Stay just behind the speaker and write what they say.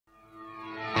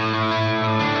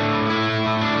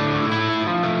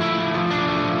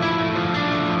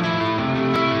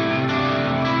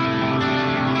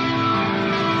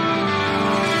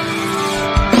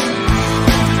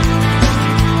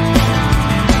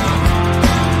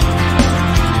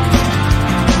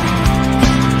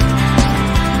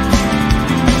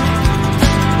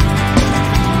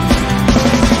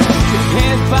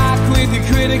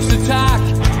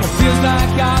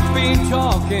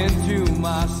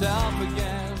myself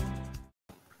again.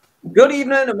 Good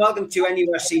evening and welcome to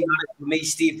NUFC Night with me,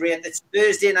 Steve Wraith. It's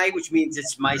Thursday night, which means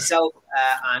it's myself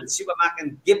and Supermac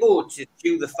and Gibbo to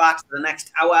chew the facts for the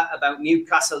next hour about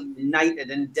Newcastle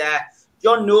United. And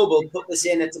John Noble put this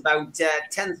in at about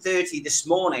 10:30 this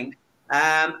morning.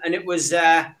 And it was,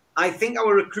 I think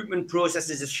our recruitment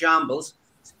process is a shambles.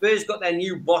 Spurs got their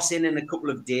new boss in a couple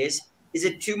of days. Is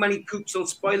it too many cooks will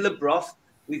spoil the broth?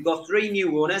 We've got 3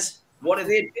 new owners. What are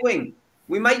they doing?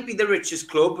 We might be the richest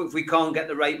club if we can't get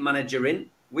the right manager in.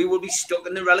 We will be stuck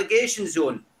in the relegation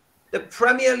zone. The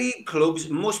Premier League clubs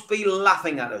must be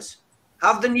laughing at us.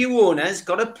 Have the new owners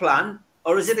got a plan,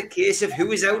 or is it a case of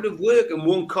who is out of work and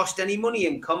won't cost any money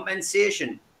in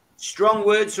compensation? Strong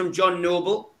words from John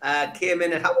Noble. Came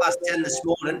in at 10:30 this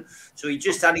morning, so he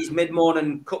just had his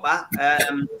mid-morning cuppa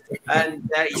and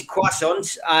his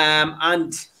croissants,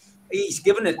 and he's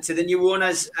given it to the new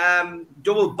owners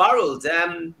double-barreled.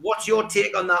 What's your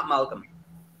take on that, Malcolm?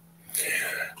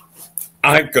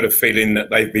 I've got a feeling that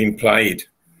they've been played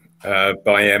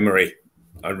by Emery.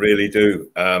 I really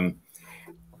do.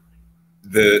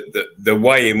 The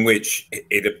way in which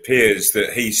it appears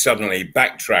that he suddenly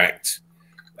backtracked,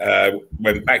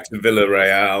 went back to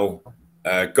Villarreal,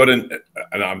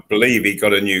 and I believe he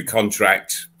got a new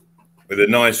contract with a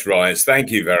nice rise. Thank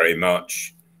you very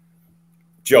much.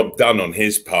 Job done on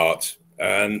his part,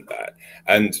 and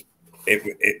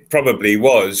it probably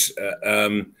was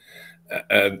a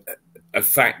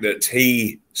fact that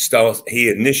he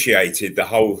initiated the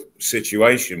whole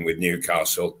situation with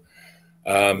Newcastle.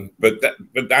 But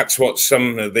that's what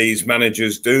some of these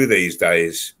managers do these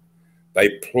days.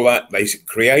 They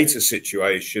create a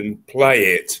situation,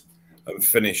 play it, and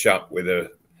finish up with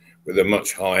a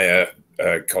much higher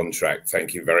contract.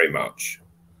 Thank you very much.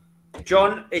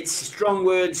 John, it's strong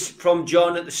words from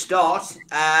John at the start.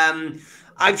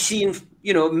 I've seen,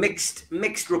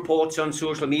 mixed reports on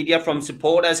social media from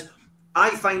supporters.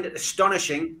 I find it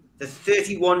astonishing that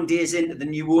 31 days into the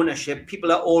new ownership,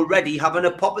 people are already having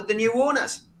a pop at the new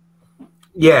owners.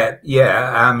 Yeah.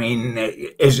 I mean,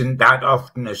 isn't that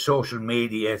often a social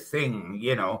media thing?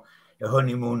 The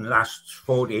honeymoon lasts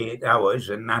 48 hours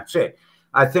and that's it.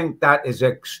 I think that is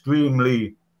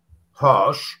extremely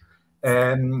harsh.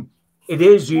 It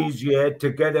is easier to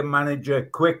get a manager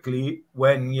quickly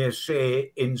when you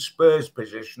say in Spurs'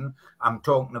 position. I'm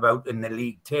talking about in the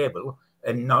league table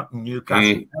and not in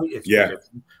Newcastle United's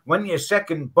position. When you're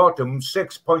second bottom,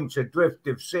 6 points adrift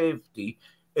of safety,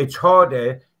 it's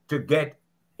harder to get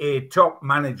a top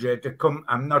manager to come.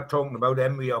 I'm not talking about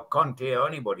Emery or Conte or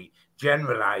anybody,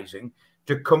 generalizing,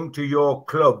 to come to your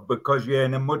club because you're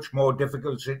in a much more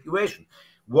difficult situation.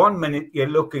 1 minute you're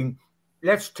looking,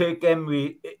 let's take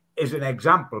Emery as an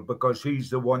example because he's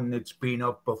the one that's been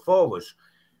up before us.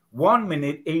 1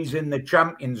 minute he's in the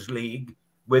Champions League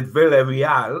with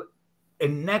Villarreal,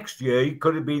 and next year he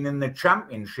could have been in the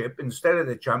Championship instead of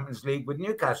the Champions League with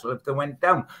Newcastle if they went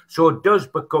down. So it does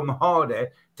become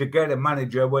harder to get a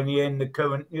manager when you're in the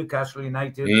current Newcastle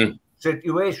United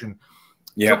situation.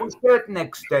 Yeah. To a certain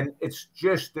extent, it's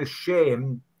just a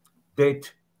shame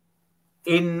that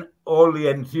in all the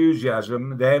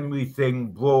enthusiasm, the Emery thing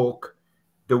broke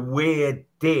the way it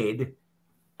did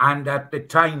and at the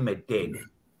time it did,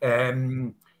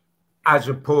 as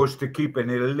opposed to keeping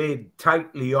a lid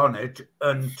tightly on it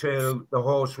until the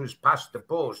horse was past the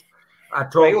post.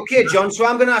 Right, okay, John, so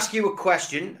I'm going to ask you a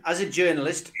question. As a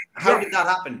journalist, how did that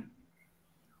happen?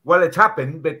 Well, it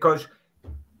happened because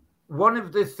one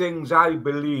of the things I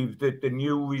believe that the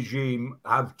new regime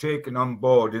have taken on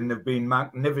board, and they've been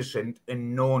magnificent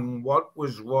in knowing what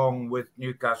was wrong with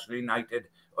Newcastle United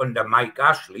under Mike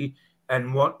Ashley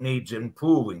and what needs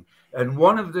improving. And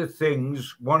one of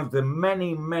the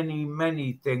many, many,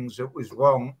 many things that was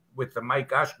wrong with the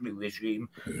Mike Ashley regime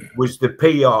was the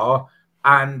PR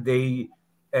and the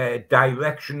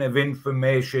direction of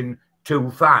information to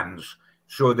fans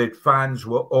so that fans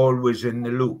were always in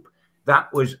the loop.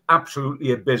 That was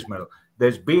absolutely abysmal.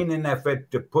 There's been an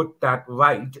effort to put that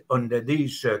right under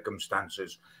these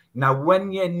circumstances. Now,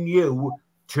 when you're new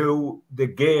to the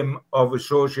game of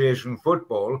association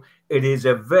football, it is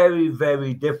a very,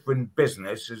 very different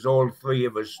business, as all three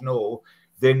of us know,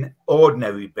 than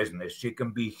ordinary business. You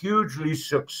can be hugely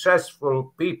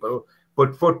successful people,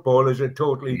 but football is a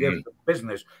totally different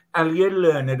business. And you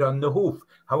learn it on the hoof.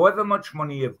 However much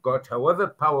money you've got, however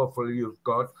powerful you've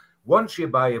got, once you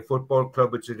buy a football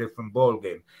club, it's a different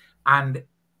ballgame. And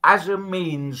as a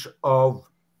means of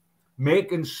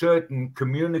making certain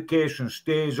communication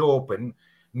stays open,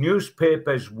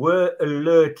 newspapers were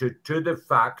alerted to the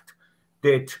fact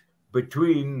that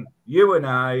between you and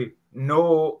I,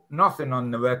 nothing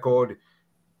on the record,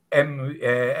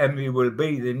 Emery will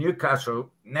be the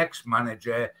Newcastle next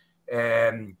manager.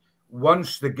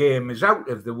 Once the game is out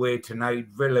of the way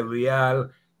tonight, Villarreal,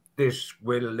 this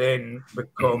will then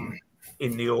become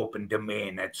in the open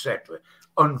domain, etc.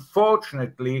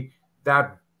 Unfortunately,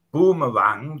 that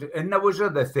boomeranged, and there was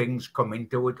other things coming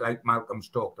to it, like Malcolm's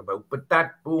talked about, but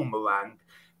that boomeranged,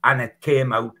 and it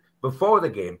came out before the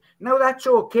game. Now, that's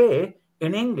okay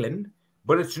in England,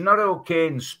 but it's not okay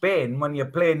in Spain when you're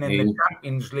playing in the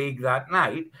Champions League that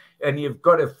night and you've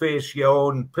got to face your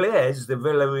own players, the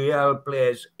Villarreal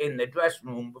players, in the dressing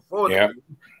room before the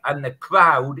game, and the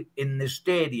crowd in the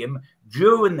stadium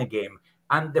during the game.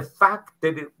 And the fact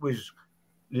that it was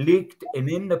leaked and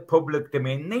in the public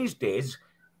domain these days,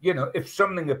 you know, if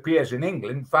something appears in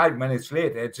England, 5 minutes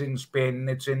later, it's in Spain and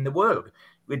it's in the world.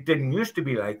 It didn't used to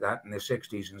be like that in the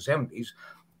 60s and 70s.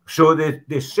 So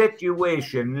the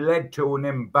situation led to an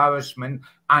embarrassment.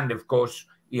 And, of course,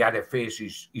 he had to face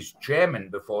his chairman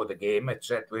before the game,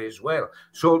 etc. as well.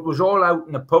 So it was all out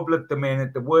in the public domain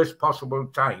at the worst possible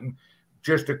time,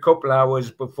 just a couple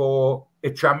hours before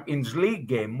a Champions League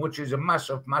game, which is a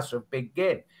massive, massive big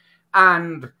game.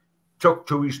 And took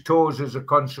to his toes as a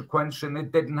consequence, and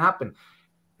it didn't happen.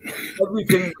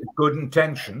 Everything with good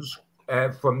intentions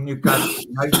from Newcastle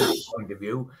United's point of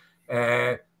view,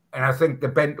 and I think they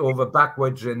bent over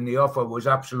backwards and the offer was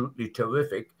absolutely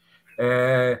terrific.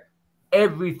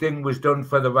 Everything was done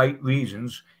for the right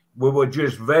reasons. We were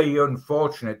just very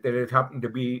unfortunate that it happened to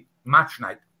be match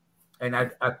night. And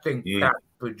I think that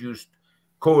produced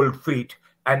cold feet.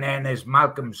 And then, as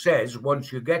Malcolm says,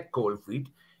 once you get cold feet,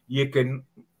 you can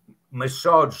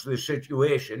massage the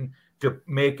situation to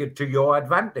make it to your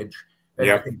advantage.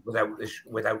 And I think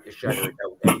without a shadow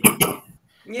of doubt.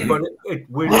 But it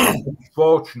was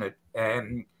unfortunate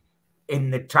in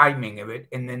the timing of it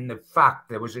and in the fact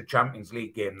there was a Champions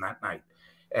League game that night.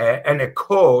 And of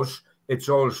course, it's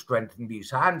all strengthened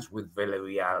his hands with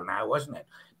Villarreal now, wasn't it?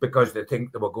 Because they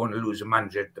think they were going to lose a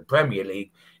manager at the Premier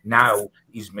League. Now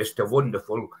he's Mr.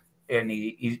 Wonderful and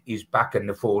he's back in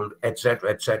the fold, etc.,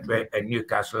 etc. And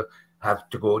Newcastle have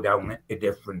to go down a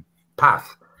different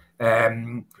path.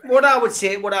 What I would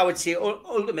say,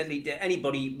 ultimately, to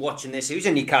anybody watching this who's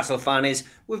a Newcastle fan, is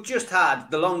we've just had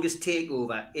the longest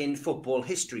takeover in football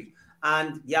history.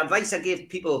 And the advice I gave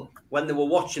people when they were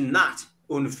watching that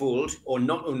unfold or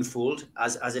not unfold,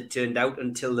 as it turned out,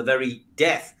 until the very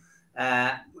death,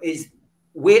 is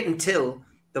wait until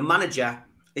the manager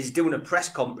is doing a press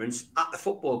conference at the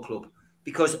football club.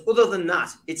 Because other than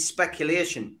that, it's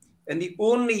speculation. And the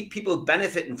only people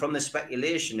benefiting from the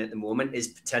speculation at the moment is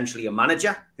potentially a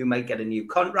manager who might get a new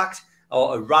contract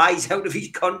or a rise out of his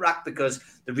contract because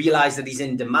they realise that he's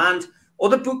in demand, or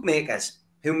the bookmakers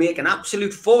who make an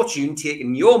absolute fortune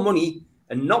taking your money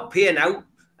and not paying out,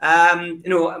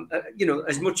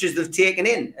 as much as they've taken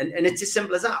in. And it's as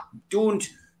simple as that. Don't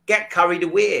get carried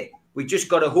away. We just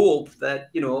got to hope that,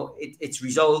 it's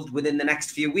resolved within the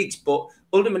next few weeks. But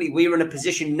ultimately, we're in a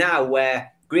position now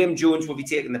where Graham Jones will be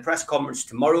taking the press conference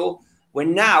tomorrow. We're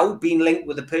now being linked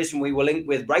with the person we were linked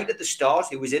with right at the start,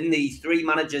 who was in the three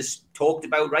managers talked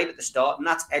about right at the start, and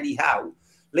that's Eddie Howe.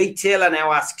 Lee Taylor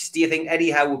now asks, do you think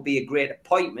Eddie Howe would be a great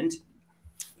appointment?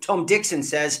 Tom Dixon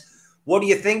says, what do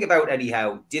you think about Eddie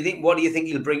Howe? What do you think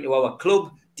he'll bring to our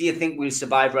club? Do you think we'll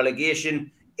survive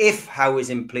relegation? If Howe is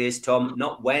in place, Tom,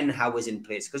 not when Howe is in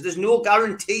place, because there's no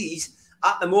guarantees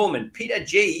at the moment. Peter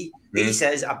G, he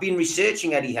says, I've been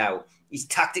researching Eddie Howe. He's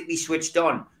tactically switched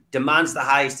on, demands the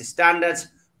highest of standards,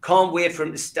 can't wait for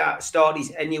him to start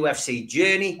his NUFC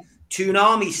journey.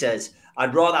 Toonami says,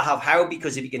 I'd rather have Howe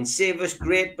because if he can save us,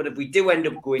 great. But if we do end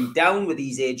up going down with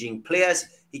these aging players,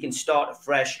 he can start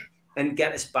afresh and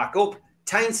get us back up.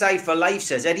 Tyneside for Life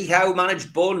says, Eddie Howe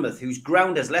managed Bournemouth, whose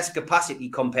ground has less capacity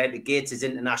compared to Gates's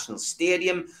International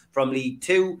Stadium, from League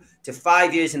 2 to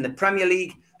 5 years in the Premier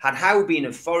League. Had Howe been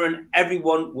a foreign,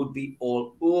 everyone would be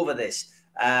all over this.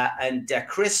 And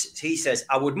Chris, he says,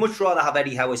 I would much rather have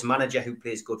Eddie Howe as manager who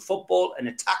plays good football and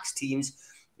attacks teams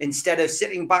instead of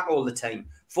sitting back all the time.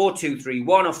 4-2-3-1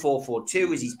 or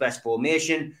 4-4-2 is his best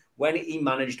formation when he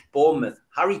managed Bournemouth.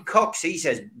 Harry Cox, he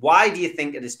says, why do you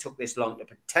think it has took this long to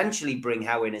potentially bring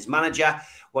Howe in as manager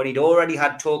when he'd already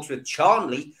had talks with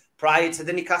Charnley prior to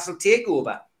the Newcastle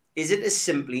takeover? Is it as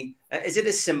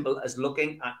simple as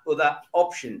looking at other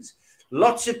options?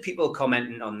 Lots of people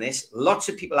commenting on this. Lots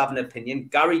of people have an opinion.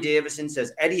 Gary Davison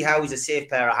says, Eddie Howe is a safe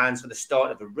pair of hands for the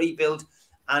start of a rebuild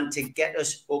and to get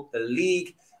us up the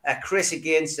league. Chris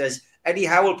again says, Eddie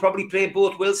Howe will probably play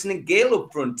both Wilson and Gale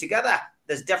up front together.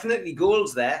 There's definitely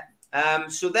goals there.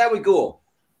 So there we go.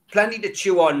 Plenty to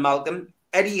chew on, Malcolm.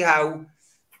 Eddie Howe,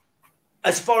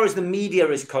 as far as the media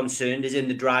is concerned, is in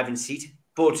the driving seat,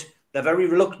 but they're very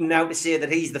reluctant now to say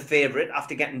that he's the favourite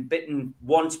after getting bitten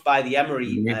once by the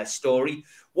Emery story.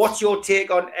 What's your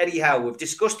take on Eddie Howe? We've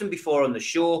discussed him before on the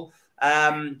show.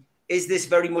 Is this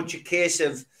very much a case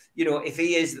of, you know, if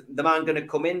he is the man going to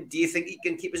come in, do you think he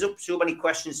can keep us up? So many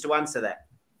questions to answer there.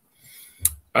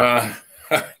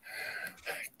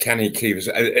 Can he keep us?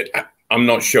 I'm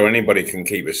not sure anybody can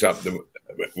keep us up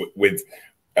with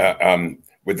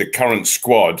the current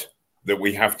squad that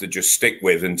we have to just stick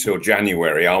with until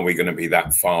January. Are we going to be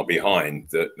that far behind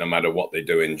that no matter what they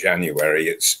do in January,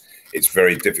 it's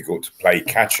very difficult to play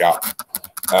catch up?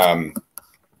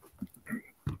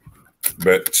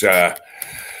 But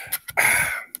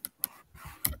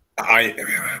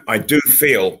I do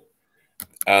feel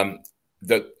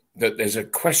that there's a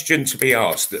question to be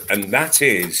asked, and that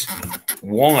is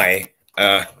why.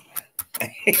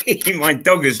 My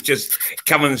dog has just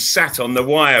come and sat on the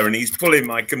wire, and he's pulling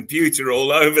my computer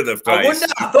all over the place.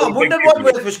 I wondered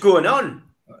what was going on.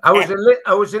 I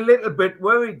was a little bit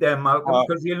worried there, Malcolm,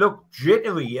 because you look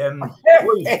jittery.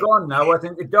 Well, he's gone now. I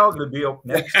think the dog will be up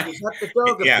next. Is that the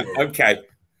dog? Yeah. Okay.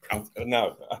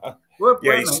 No. Wait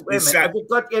a minute. Have you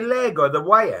got your leg or the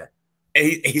wire?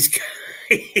 He's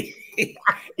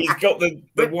got the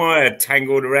wire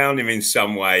tangled around him in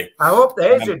some way. I hope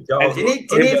there's a dog. Do you need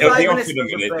 5 minutes?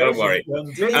 Don't worry.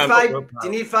 Do you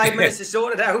need 5 minutes to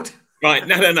sort it out? Right.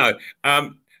 No.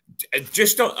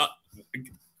 Just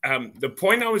the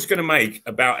point I was going to make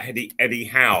about Eddie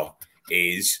Howe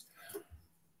is,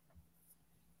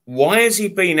 why has he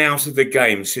been out of the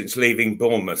game since leaving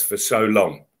Bournemouth for so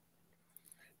long?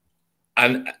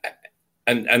 And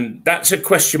that's a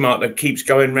question mark that keeps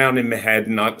going round in my head,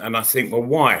 and I think, well,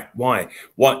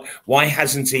 why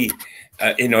hasn't he?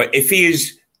 If he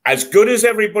is as good as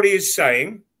everybody is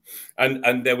saying,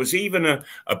 and there was even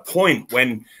a point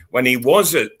when he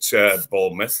was at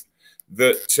Bournemouth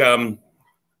that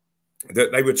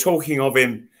they were talking of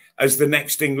him as the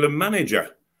next England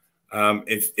manager,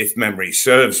 if memory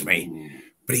serves me.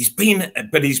 But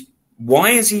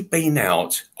why has he been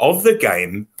out of the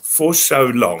game for so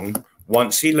long?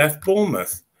 Once he left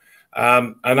Bournemouth,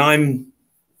 and I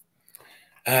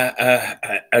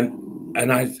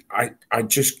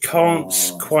just can't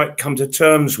quite come to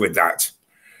terms with that.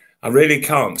 I really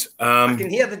can't. I can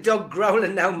hear the dog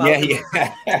growling now, Malcolm.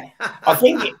 Yeah. I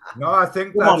think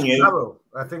that's Carol.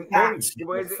 I think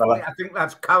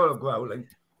that's Carol growling.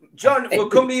 John, we'll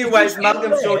come to you, Wes.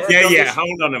 Malcolm. Yeah.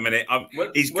 Hold on a minute.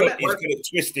 He's got it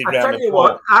twisted round. I tell you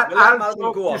what, I'll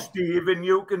talk to Steve, and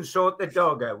you can sort the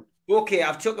dog out. Okay,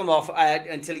 I've took him off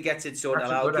until he gets it sorted.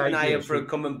 I'll keep an eye out for him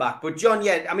coming back. But John,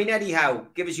 Eddie Howe,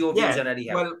 give us your views on Eddie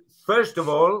Howe. Well, first of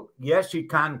all, yes, he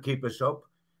can keep us up.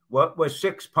 We're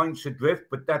 6 points adrift,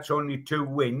 but that's only 2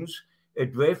 wins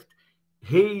adrift.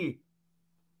 We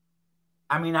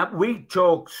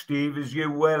talked, Steve, as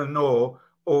you well know,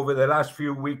 over the last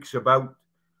few weeks about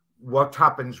what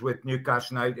happens with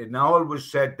Newcastle United. And I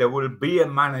always said there will be a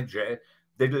manager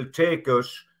that'll take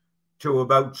us to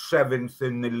about 7th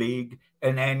in the league,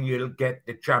 and then you'll get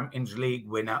the Champions League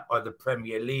winner or the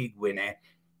Premier League winner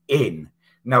in.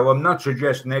 Now, I'm not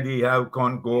suggesting Eddie Howe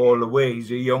can't go all the way.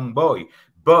 He's a young boy,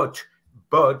 but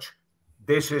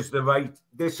this is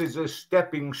a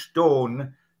stepping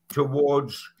stone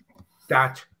towards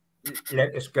that.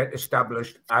 Let us get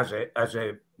established as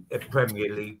a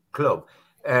Premier League club.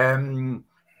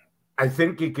 I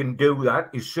think he can do that.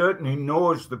 He certainly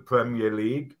knows the Premier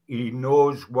League. He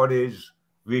knows what is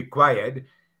required.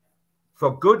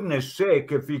 For goodness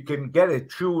sake, if he can get a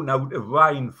tune out of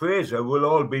Ryan Fraser, we'll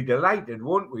all be delighted,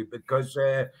 won't we? Because,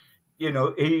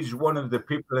 he's one of the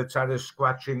people that's had us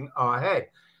scratching our head.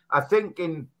 I think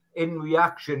in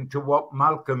reaction to what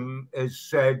Malcolm has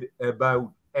said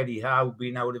about Eddie Howe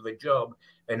being out of a job,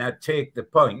 and I take the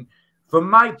point, from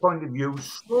my point of view,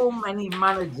 so many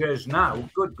managers now,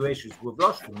 good gracious, we've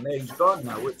lost him. He's gone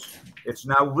now. It's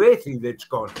now Wraithy that's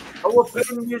gone. Oh, we're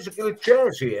playing musical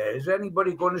chairs here. Is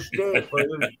anybody going to stay for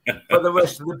the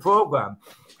rest of the programme?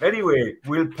 Anyway,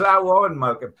 we'll plough on,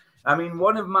 Malcolm.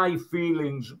 One of my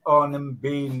feelings on him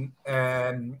being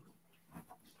out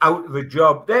of a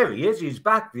job, there he is, he's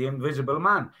back, the invisible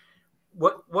man.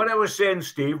 What I was saying,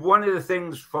 Steve, one of the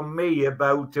things for me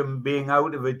about him being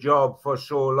out of a job for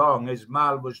so long, as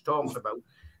Mal was talking about,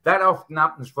 that often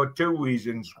happens for 2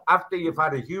 reasons. After you've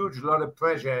had a huge lot of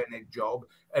pressure in a job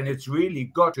and it's really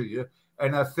got to you,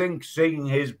 and I think seeing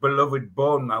his beloved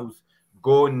Bournemouth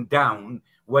going down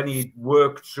when he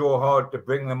worked so hard to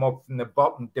bring them up from the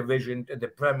bottom division to the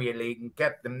Premier League and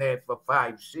kept them there for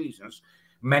 5 seasons,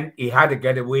 meant he had to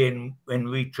get away and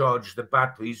recharge the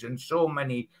batteries, and so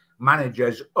many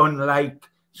managers, unlike,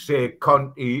 say,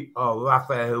 Conte or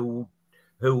Rafa,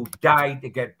 who died to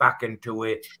get back into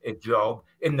a job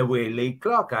in the way Lee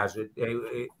Clark has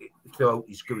throughout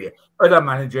his career. Other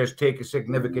managers take a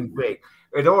significant break.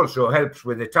 It also helps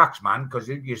with the tax man because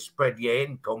you spread your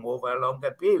income over a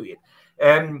longer period.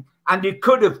 And he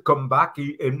could have come back.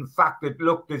 In fact, it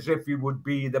looked as if he would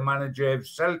be the manager of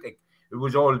Celtic. It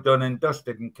was all done and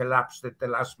dusted and collapsed at the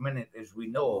last minute, as we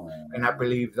know. And I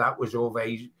believe that was over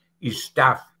his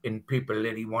staff and people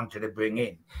that he wanted to bring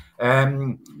in.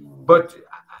 But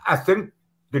I think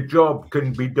the job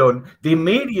can be done. The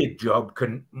immediate job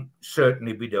can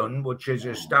certainly be done, which is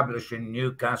establishing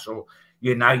Newcastle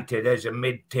United as a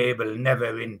mid-table,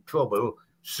 never in trouble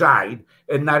side.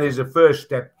 And that is a first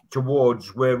step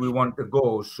towards where we want to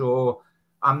go. So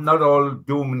I'm not all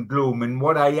doom and gloom. And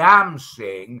what I am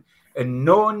saying, and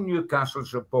knowing Newcastle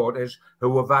supporters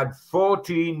who have had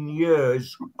 14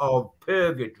 years of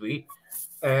purgatory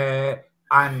and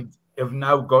have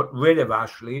now got rid of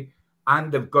Ashley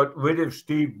and have got rid of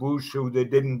Steve Bruce, who they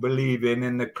didn't believe in,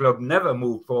 and the club never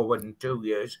moved forward in 2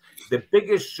 years, the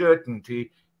biggest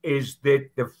certainty is that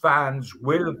the fans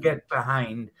will get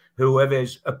behind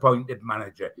whoever's appointed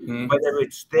manager, whether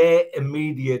it's their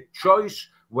immediate choice,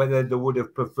 whether they would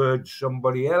have preferred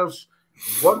somebody else.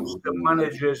 Once the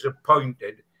manager is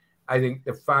appointed, I think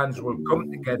the fans will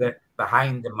come together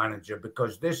behind the manager,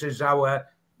 because this is our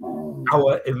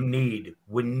of need.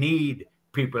 We need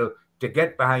people to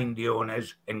get behind the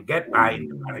owners and get behind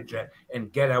the manager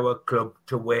and get our club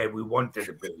to where we want it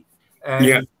to be.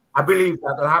 I believe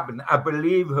that will happen. I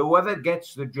believe whoever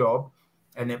gets the job,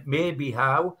 and it may be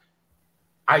Howe,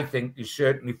 I think is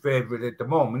certainly favourite at the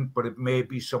moment, but it may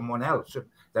be someone else.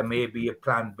 There may be a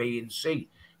plan B and C.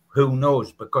 Who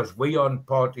knows? Because we aren't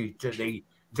party to the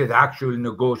actual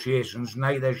negotiations,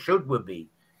 neither should we be,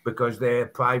 because they're a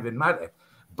private matter.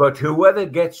 But whoever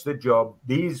gets the job,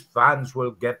 these fans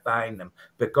will get behind them,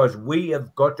 because we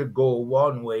have got to go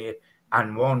one way,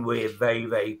 and one way very,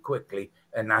 very quickly,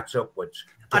 and that's upwards.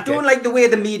 I don't like the way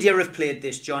the media have played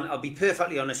this, John. I'll be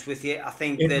perfectly honest with you. I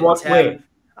think In what way?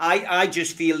 I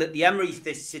just feel that the Emery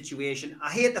situation,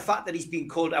 I hate the fact that he's been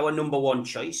called our number one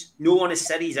choice. No one has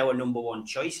said he's our number one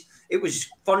choice. It was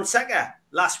Fonseca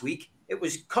last week. It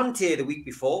was Conte the week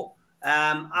before.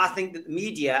 I think that the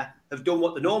media have done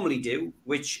what they normally do,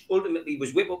 which ultimately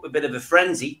was whip up a bit of a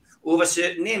frenzy over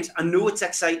certain names. I know it's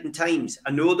exciting times.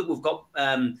 I know that we've got,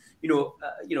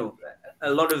 a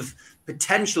lot of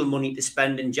potential money to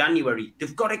spend in January.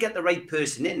 They've got to get the right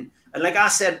person in. And like I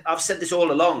said, I've said this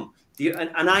all along,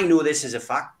 and I know this as a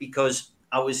fact because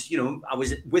I was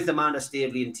with Amanda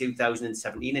Staveley in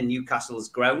 2017 in Newcastle's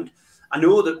ground. I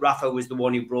know that Rafa was the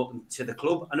one who brought them to the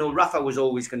club. I know Rafa was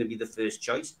always going to be the first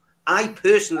choice. I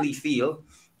personally feel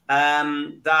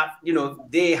that,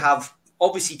 they have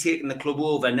obviously taken the club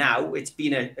over now. It's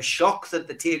been a shock that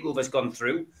the takeover's gone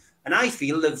through. And I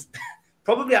feel they've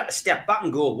probably had to step back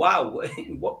and go, wow,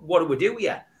 what do we do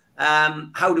here?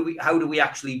 How do we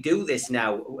actually do this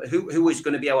now? Who is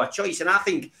going to be our choice? And I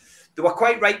think they were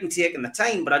quite right in taking the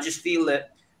time. But I just feel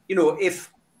that,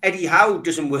 if Eddie Howe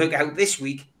doesn't work out this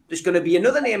week, there's going to be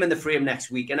another name in the frame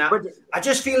next week. And I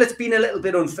just feel it's been a little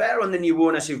bit unfair on the new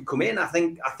owners who've come in. I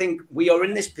think we are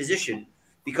in this position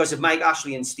because of Mike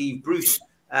Ashley and Steve Bruce.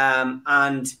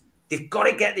 And they've got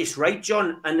to get this right,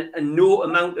 John. And no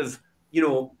amount of,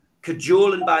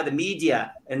 cajoling by the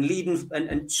media and leading.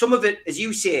 And some of it, as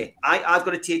you say, I've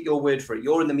got to take your word for it.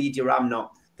 You're in the media, I'm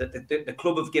not. That the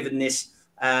club have given this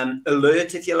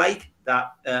alert, if you like,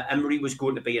 that Emery was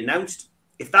going to be announced.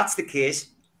 If that's the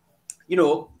case,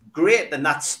 great, then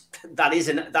that is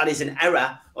an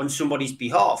error on somebody's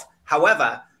behalf.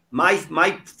 However, my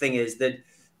thing is that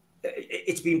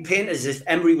it's been painted as if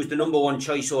Emery was the number one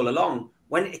choice all along,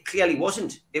 when it clearly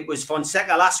wasn't. It was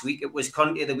Fonseca last week. It was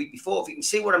Conte the week before. If you can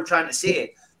see what I'm trying to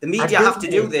say, the media have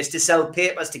to do this to sell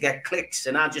papers to get clicks,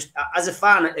 and I just, as a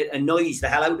fan, it annoys the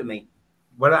hell out of me.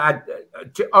 Well,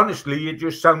 honestly, it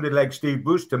just sounded like Steve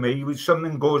Bruce to me.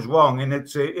 Something goes wrong, and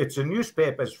it's a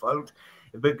newspaper's fault.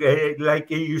 But like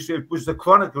you said, it was the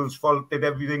Chronicle's fault that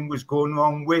everything was going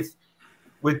wrong with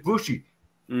Bushy.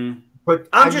 But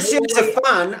I'm just saying, as a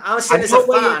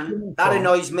fan, that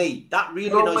annoys me. That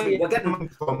really annoys me. We're getting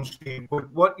from Steve,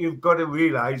 but what you've got to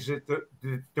realise is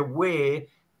that the way,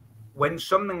 when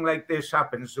something like this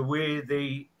happens, the way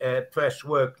the press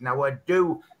work now, I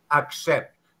do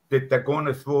accept that they're going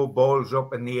to throw balls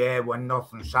up in the air when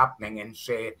nothing's happening and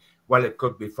say, well, it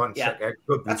could be Fonseca, it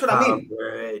could be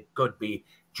it could be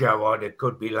Gerrard, it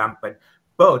could be Lampard.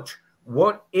 But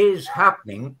what is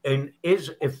happening, and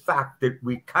is a fact that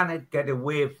we cannot get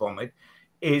away from it,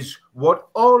 is what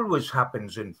always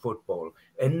happens in football,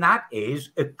 and that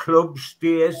is a club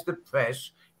steers the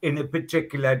press in a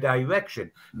particular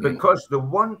direction because they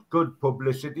want good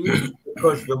publicity,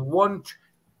 because they want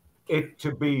it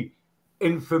to be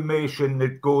information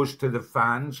that goes to the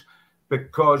fans,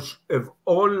 because of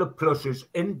all the pluses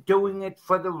in doing it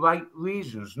for the right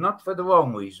reasons, not for the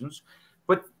wrong reasons.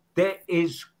 But there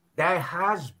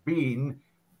has been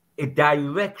a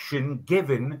direction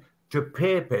given to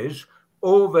papers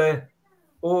over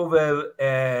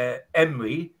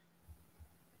Emery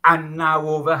and now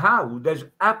over Howe. There's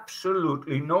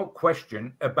absolutely no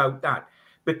question about that.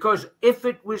 Because if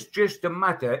it was just a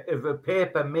matter of a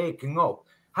paper making up,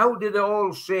 how did they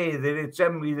all say that it's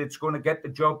Emery that's going to get the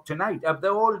job tonight? Have they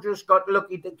all just got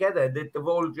lucky together that they've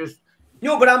all just...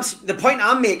 No, but the point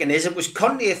I'm making is it was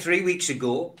Conte 3 weeks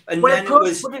ago, and then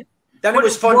it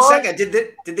was Fonseca. Did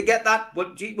they get that?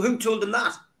 Who told them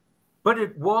that? But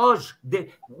it was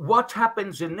what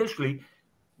happens initially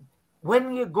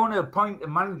when you're going to appoint a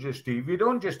manager, Steve. You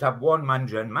don't just have one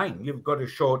manager in mind. You've got a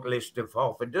short list of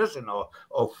half a dozen or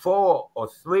 4 or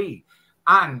 3.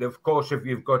 And of course, if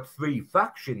you've got 3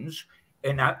 factions,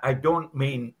 and I don't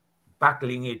mean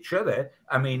battling each other,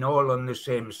 I mean all on the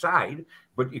same side,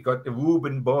 but you got the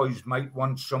Reuben boys might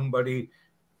want somebody,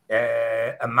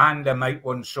 Amanda might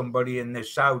want somebody, and the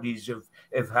Saudis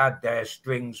have had their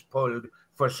strings pulled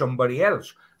for somebody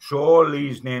else. So all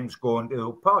these names go into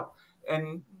a pot.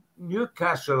 And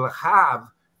Newcastle have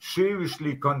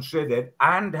seriously considered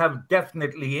and have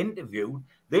definitely interviewed.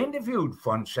 They interviewed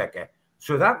Fonseca.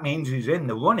 So that means he's in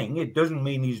the running. It doesn't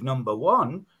mean he's number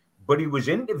 1, but he was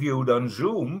interviewed on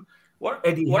Zoom. What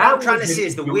I'm trying to say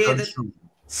is the way that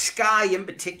Sky in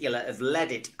particular have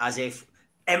led it as if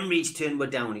Emery's turned were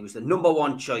down. He was the number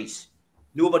 1 choice.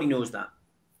 Nobody knows that.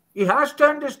 He has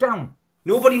turned us down.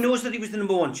 Nobody knows that he was the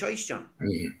number 1 choice, John.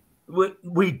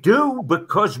 We do,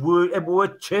 because we were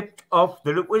tipped off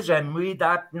that it was Emery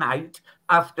that night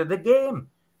after the game.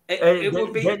 It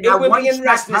would be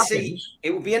interesting to see.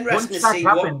 It would be interesting to see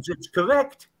what happens. It's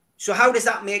correct. So how does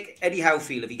that make Eddie Howe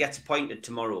feel if he gets appointed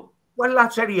tomorrow? Well,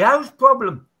 that's Eddie Howe's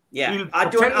problem. Yeah, I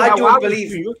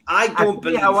don't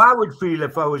believe how I would feel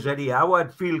if I was Eddie Howe.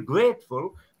 I'd feel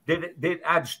grateful that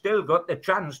I'd still got the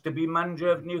chance to be manager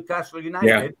of Newcastle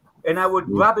United, and I would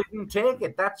grab it and take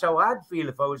it. That's how I'd feel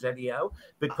if I was Eddie Howe,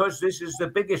 because this is the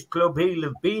biggest club he'll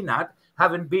have been at,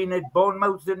 having been at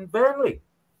Bournemouth and Burnley.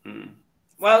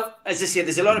 Well, as I say,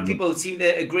 there's a lot of people who seem to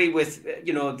agree with,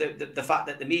 the fact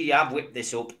that the media have whipped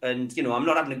this up. And, I'm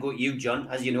not having to go at you, John.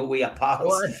 As you know, we are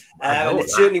pals. And it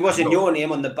certainly wasn't your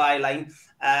name on the byline,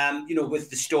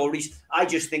 with the stories. I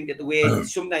just think that the way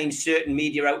sometimes certain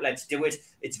media outlets do it,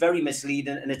 it's very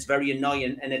misleading and it's very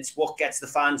annoying, and it's what gets the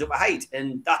fans up a height.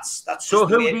 And that's so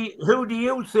who do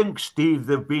you think, Steve,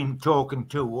 they've been talking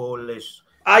to all this?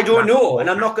 I don't know, and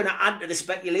I'm not going to add to the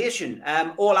speculation.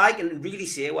 All I can really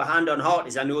say, with hand on heart,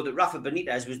 is I know that Rafa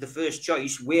Benitez was the first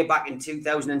choice way back in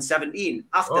 2017.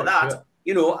 After that,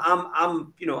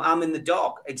 I'm in the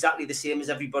dark, exactly the same as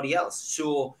everybody else.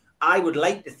 So I would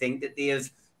like to think that they have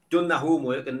done their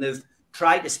homework and they've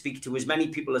tried to speak to as many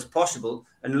people as possible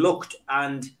and looked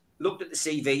at the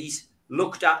CVs,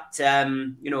 looked at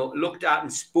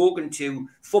and spoken to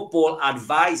football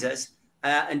advisors.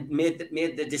 And made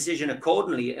the decision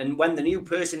accordingly. And when the new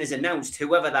person is announced,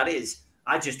 whoever that is,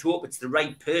 I just hope it's the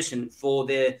right person for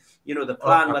the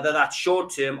plan, whether that's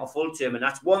short term or full term. And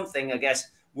that's one thing I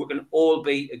guess we can all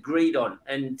be agreed on.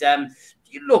 And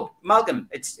look, Malcolm,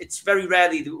 it's very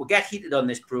rarely that we'll get heated on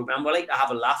this program. We like to have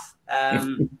a laugh,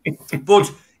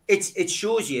 but it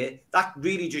shows you, that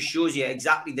really just shows you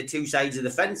exactly the two sides of the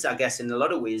fence, I guess, in a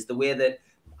lot of ways. The way that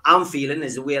I'm feeling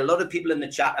is the way a lot of people in the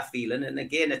chat are feeling. And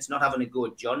again, it's not having a go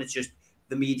at John. It's just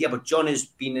the media. But John has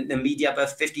been in the media for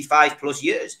 55 plus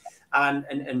years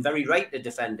and very right to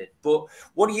defend it. But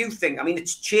what do you think? I mean,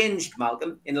 it's changed,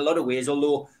 Malcolm, in a lot of ways,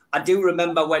 although I do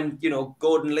remember when,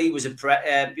 Gordon Lee was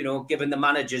given the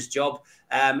manager's job,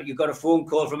 you got a phone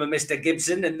call from a Mr.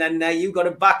 Gibson, and then you got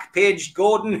a back page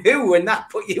Gordon who, and that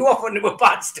put you off onto a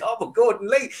bad start with Gordon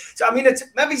Lee. So, I mean,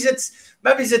 maybe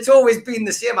it's always been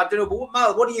the same. I don't know, but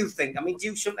Mal, what do you think? I mean, do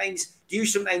you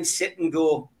sometimes sit and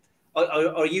go, or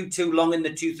are you too long in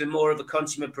the tooth and more of a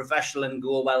consummate professional and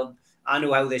go, well, I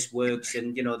know how this works,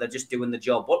 and, they're just doing the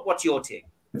job. What's your take?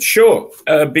 Sure,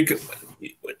 because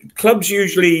clubs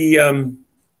usually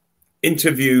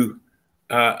interview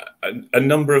a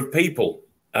number of people.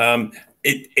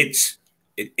 It's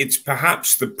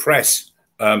perhaps the press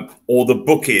or the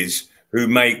bookies who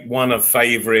make one a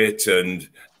favourite and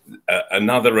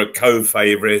another a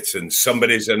co-favourite, and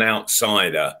somebody's an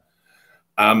outsider.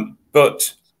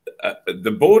 But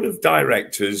the board of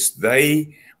directors,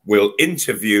 they will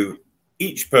interview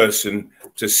each person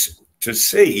to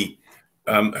see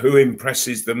who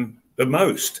impresses them the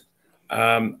most.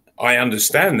 I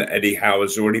understand that Eddie Howe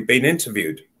has already been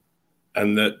interviewed,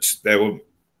 and that there will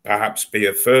perhaps be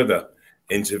a further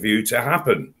interview to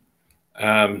happen.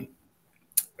 And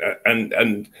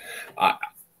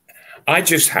I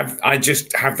just have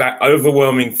that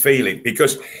overwhelming feeling,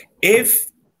 because if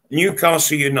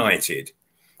Newcastle United,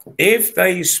 if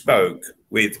they spoke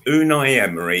with Unai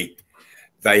Emery,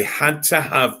 they had to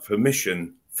have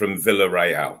permission from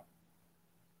Villarreal.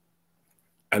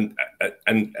 And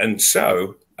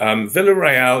so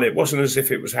Villarreal, it wasn't as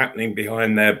if it was happening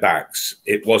behind their backs.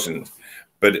 It wasn't.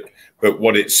 But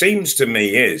what it seems to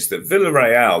me is that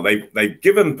Villarreal, they've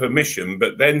given permission,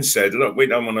 but then said, look, we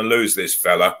don't want to lose this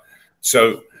fella,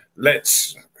 so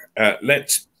let's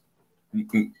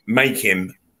make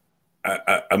him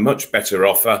a much better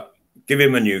offer, give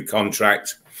him a new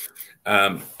contract.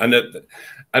 And at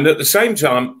the same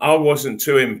time, I wasn't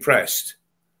too impressed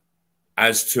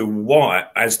as to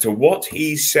what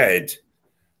he said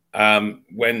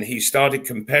when he started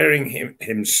comparing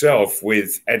himself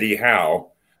with Eddie Howe,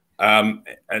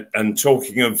 and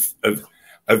talking of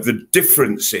the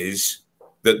differences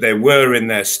that there were in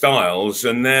their styles,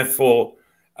 and therefore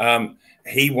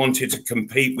he wanted to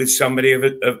compete with somebody of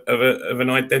an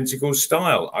identical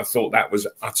style. I thought that was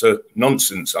utter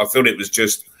nonsense. I thought it was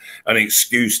just an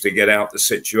excuse to get out the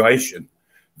situation.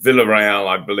 Villarreal,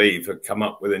 I believe, had come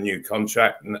up with a new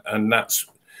contract,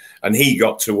 and he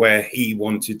got to where he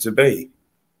wanted to be.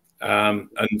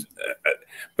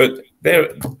 But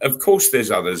there, of course,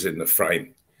 there's others in the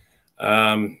frame,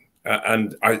 and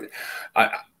I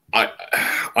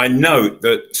note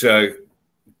that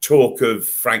talk of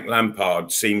Frank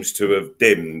Lampard seems to have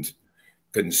dimmed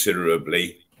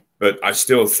considerably, but I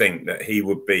still think that he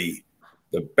would be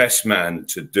the best man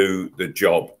to do the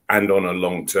job, and on a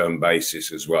long-term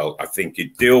basis as well. I think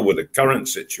he'd deal with the current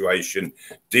situation,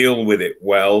 deal with it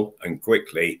well and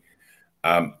quickly,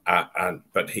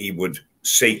 but he would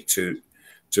seek to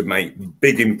make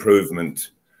big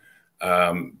improvement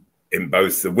in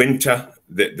both the winter,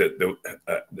 the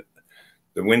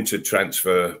winter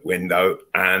transfer window,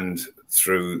 and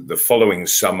through the following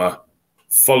summer,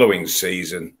 following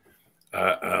season,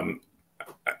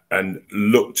 and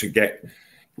look to get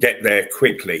there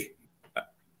quickly.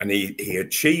 And he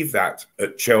achieved that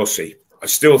at Chelsea. I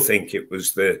still think it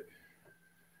was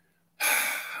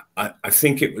I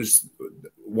think it was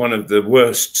one of the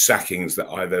worst sackings that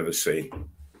I've ever seen.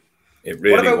 It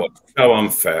really was so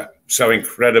unfair, so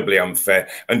incredibly unfair.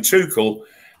 And Tuchel,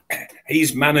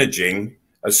 he's managing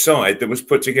a side that was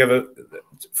put together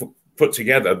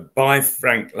by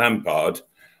Frank Lampard,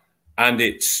 and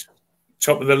it's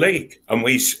top of the league. And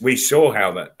we saw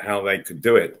how they could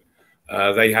do it.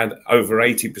 They had over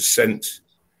 80%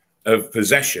 of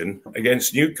possession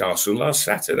against Newcastle last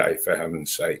Saturday, for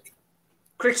heaven's sake.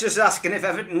 Chris is asking if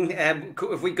Everton,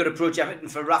 if we could approach Everton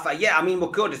for Rafa. Yeah, I mean, we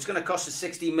could. It's going to cost us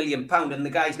 £16 million, and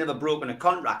the guy's never broken a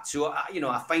contract. So,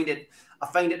 I find it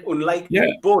unlikely.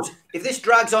 Yeah. But if this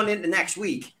drags on into next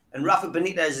week and Rafa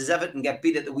Benitez as Everton get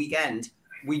beat at the weekend,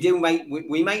 we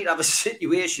might have a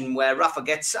situation where Rafa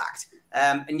gets sacked.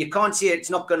 And you can't say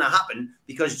it's not going to happen,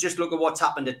 because just look at what's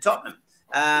happened at Tottenham.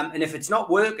 And if it's not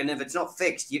working, if it's not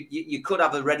fixed, you could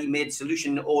have a ready-made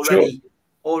solution already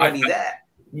there.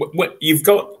 You've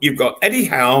got Eddie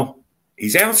Howe,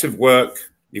 he's out of work.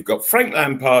 You've got Frank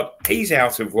Lampard, he's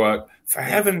out of work. For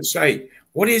heaven's sake,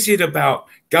 what is it about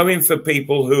going for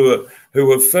people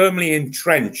who are firmly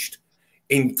entrenched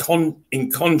in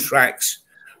contracts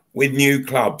with new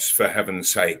clubs? For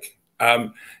heaven's sake,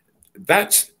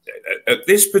 that's at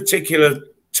this particular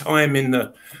time in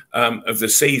the of the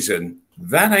season.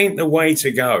 That ain't the way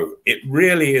to go. It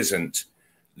really isn't.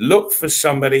 Look for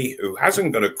somebody who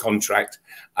hasn't got a contract.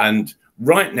 And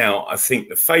right now, I think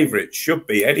the favourite should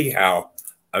be Eddie Howe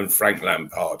and Frank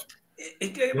Lampard.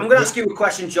 I'm going to ask you a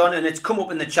question, John, and it's come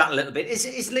up in the chat a little bit.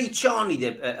 Is Lee Charnley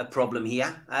a problem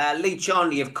here? Lee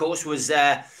Charnley, of course, was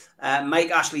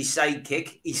Mike Ashley's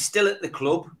sidekick. He's still at the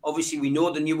club. Obviously, we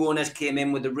know the new owners came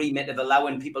in with the remit of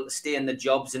allowing people to stay in the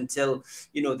jobs until,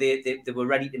 they were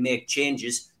ready to make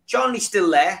changes. Charnley's still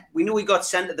there. We know he got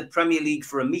sent to the Premier League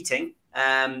for a meeting,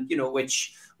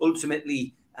 which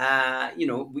ultimately,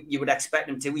 you would expect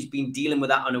him to. He's been dealing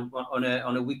with that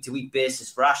on a week-to-week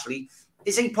basis for Ashley.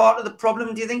 Is he part of the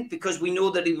problem, do you think? Because we know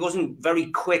that he wasn't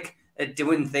very quick at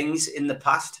doing things in the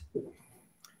past.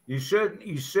 He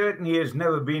certainly has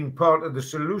never been part of the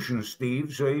solution,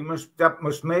 Steve. So that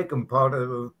must make him part of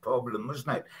the problem,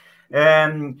 mustn't it?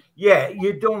 Yeah,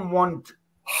 you don't want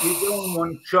You don't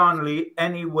want Charnley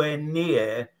anywhere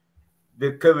near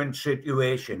the current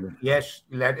situation. Yes,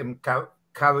 let him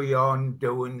carry on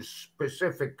doing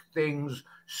specific things,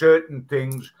 certain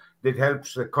things that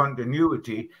helps the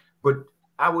continuity, but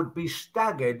I would be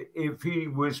staggered if he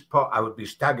was I would be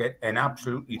staggered and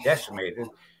absolutely decimated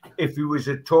if he was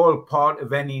at all part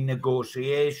of any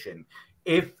negotiation.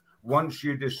 If once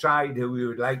you decide who you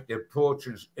would like to approach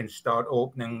and start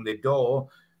opening the door,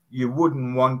 you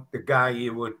wouldn't want the guy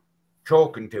you were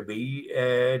talking to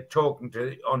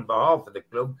on behalf of the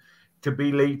club to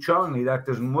be Lee Charnley. That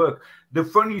doesn't work. The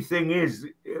funny thing is,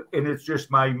 and it's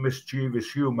just my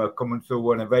mischievous humour coming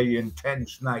through on a very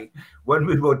intense night, when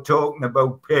we were talking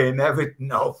about paying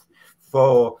everything off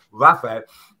for Rafa,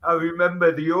 I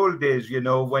remember the old days, you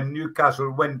know, when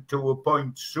Newcastle went to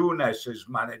appoint Souness as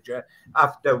manager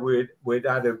after we'd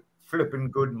had a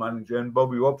flipping good manager and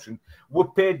Bobby Robson, were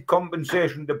paid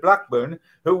compensation to Blackburn,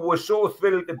 who were so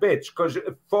thrilled to bits because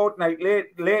a fortnight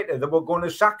later they were going to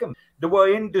sack him. They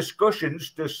were in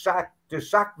discussions to sack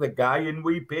the guy, and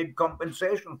we paid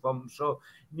compensation from him. So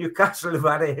Newcastle have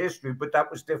had a history, but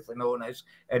that was different owners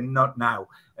and not now.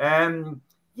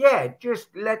 Yeah,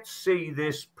 just let's see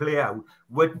this play out.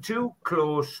 We're too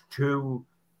close to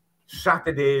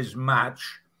Saturday's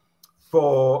match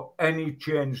for any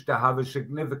change to have a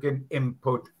significant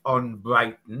input on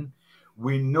Brighton.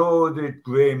 We know that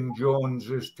Graham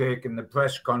Jones is taking the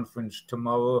press conference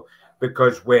tomorrow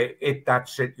because we're at that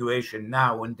situation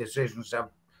now and decisions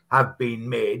have been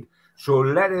made. So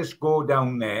let us go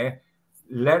down there.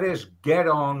 Let us get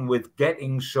on with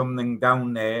getting something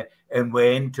down there, and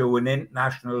we're into an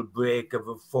international break of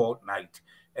a fortnight.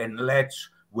 And let's,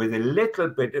 with a little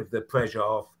bit of the pressure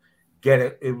off, get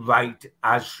it right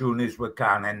as soon as we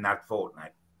can in that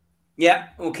fortnight. Yeah,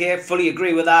 okay, fully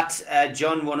agree with that,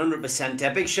 John, 100%.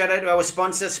 A big shout out to our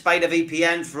sponsor, Spider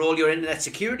VPN, for all your internet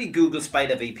security. Google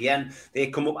Spider VPN. They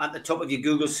come up at the top of your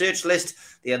Google search list.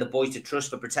 They are the boys to trust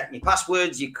for protecting your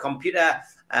passwords, your computer,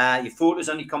 your photos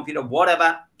on your computer,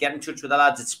 whatever. Get in touch with the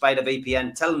lads at Spider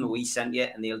VPN. Tell them we sent you,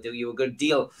 and they'll do you a good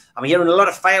deal. I'm hearing a lot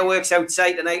of fireworks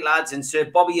outside tonight, lads, and Sir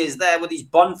Bobby is there with his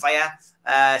bonfire.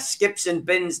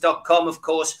 Skipsandbins.com, of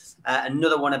course,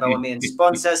 another one of our main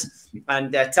sponsors,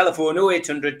 and telephone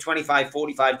 0800 25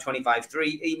 45 25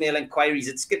 3, email inquiries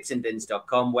at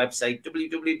skipsandbins.com, website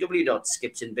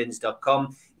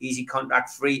www.skipsandbins.com. Easy, contract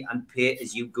free, and pay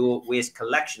as you go waste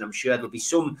collection. I'm sure there'll be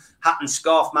some hat and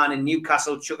scarf man in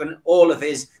Newcastle chucking all of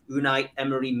his Unai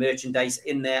Emery merchandise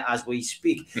in there as we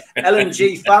speak.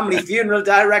 L&G Family Funeral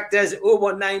Directors,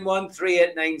 0191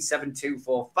 389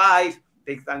 7245.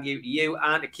 Big thank you to you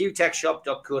and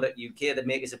qtechshop.co.uk that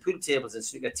make us a pool tables and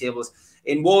snooker tables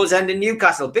in Wallsend in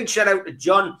Newcastle. Big shout out to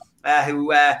John,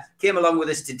 who came along with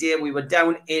us today. We were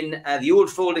down in the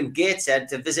Old Fold in Gateshead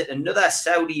to visit another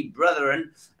Saudi brethren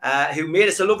who made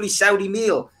us a lovely Saudi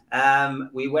meal.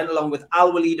 We went along with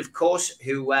Al Walid, of course,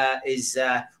 who is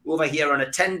over here on a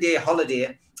 10-day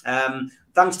holiday.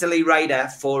 Thanks to Lee Ryder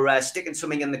for sticking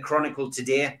something in the Chronicle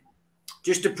today,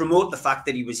 just to promote the fact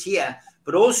that he was here,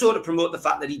 but also to promote the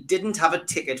fact that he didn't have a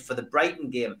ticket for the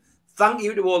Brighton game. Thank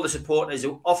you to all the supporters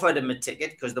who offered him a ticket,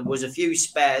 because there was a few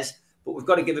spares. But we've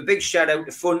got to give a big shout out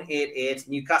to Fun88,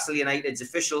 Newcastle United's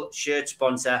official shirt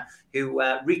sponsor, who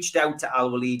reached out to Al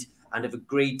Walid and have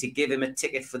agreed to give him a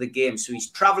ticket for the game. So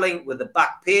he's travelling with the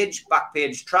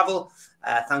Backpage Travel.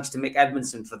 Thanks to Mick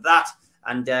Edmondson for that.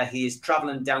 And he is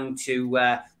travelling down to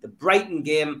the Brighton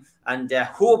game. And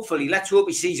hopefully, let's hope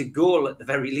he sees a goal at the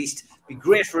very least. Be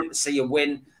great for him to see a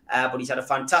win. But he's had a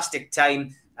fantastic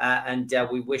time. And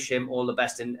we wish him all the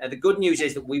best. And the good news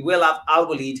is that we will have Al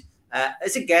Walid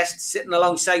as a guest sitting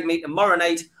alongside me tomorrow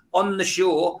night on the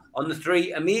show on the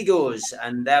Three Amigos.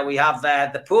 And there we have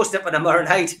the poster for tomorrow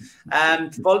night.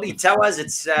 Faulty towers.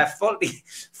 It's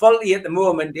faulty at the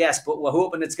moment, yes, but we're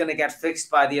hoping it's going to get fixed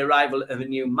by the arrival of a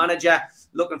new manager.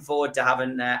 Looking forward to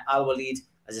having Al Walid,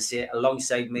 as I say,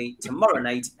 alongside me tomorrow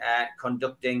night,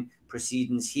 conducting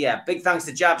proceedings here. Big thanks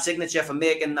to Jab Signature for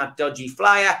making that dodgy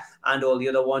flyer and all the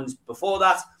other ones before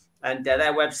that. And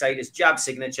their website is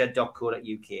jabsignature.co.uk.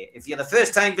 If you're the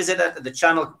first time visitor to the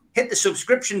channel, hit the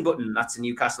subscription button. That's the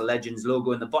Newcastle Legends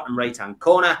logo in the bottom right-hand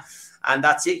corner. And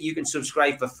that's it. You can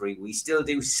subscribe for free. We still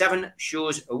do 7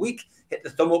 shows a week. Hit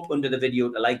the thumb up under the video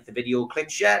to like the video.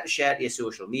 Click share to share to your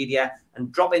social media.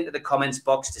 And drop into the comments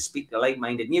box to speak to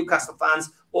like-minded Newcastle fans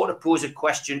or to pose a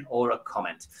question or a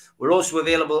comment. We're also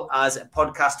available as a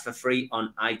podcast for free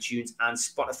on iTunes and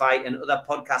Spotify and other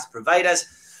podcast providers.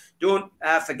 Don't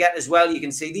forget as well, you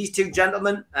can see these two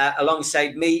gentlemen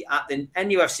alongside me at the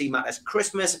NUFC Matters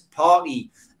Christmas party,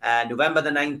 November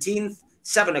the 19th,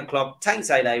 7 o'clock,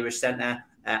 Tyneside Irish Centre.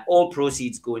 All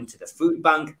proceeds go into the food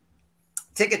bank.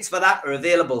 Tickets for that are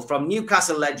available from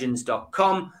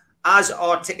newcastlelegends.com, as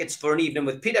are tickets for an evening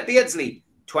with Peter Beardsley,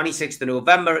 26th of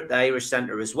November at the Irish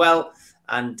Centre as well.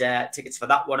 And tickets for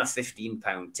that one are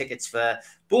 £15. Tickets for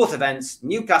both events,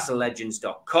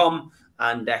 newcastlelegends.com,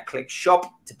 and click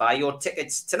shop to buy your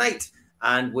tickets tonight.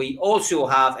 And we also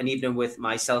have an evening with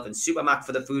myself and Supermac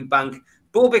for the food bank,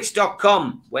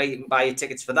 bobix.com, where you can buy your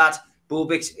tickets for that.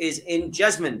 Bobix is in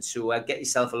Jesmond, so get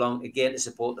yourself along again to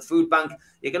support the food bank.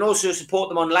 You can also support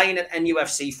them online at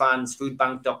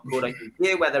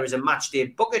nufcfansfoodbank.co.uk, where there is a match day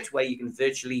bucket where you can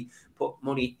virtually put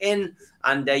money in.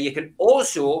 And you can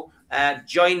also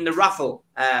join the raffle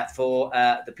for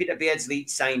the Peter Beardsley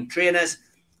signed trainers,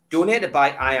 donated by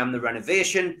I Am The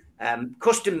Renovation,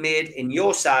 custom made in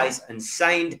your size and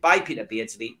signed by Peter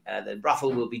Beardsley. The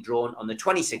raffle will be drawn on the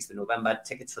 26th of November.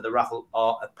 Tickets for the raffle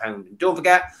are £1. And don't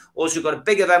forget, also got a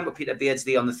big event with Peter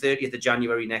Beardsley on the 30th of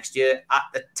January next year at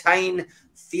the Tyne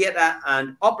Theatre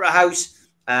and Opera House.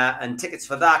 And tickets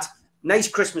for that, nice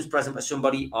Christmas present for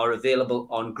somebody, are available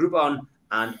on Groupon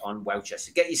and on Wowcher.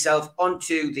 So get yourself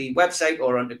onto the website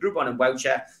or onto Groupon and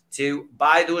Wowcher to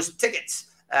buy those tickets.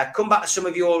 Come back to some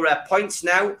of your points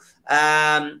now.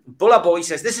 Buller Boy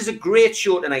says, this is a great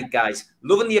show tonight, guys.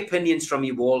 Loving the opinions from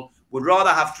you all. Would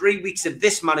rather have 3 weeks of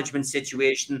this management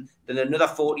situation than another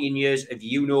 14 years of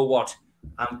you know what.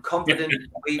 I'm confident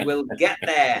we will get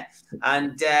there.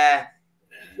 And yeah,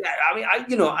 I mean,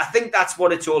 I think that's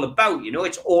what it's all about.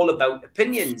 It's all about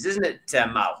opinions, isn't it,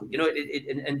 Mal?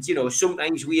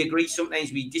 Sometimes we agree,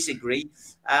 sometimes we disagree.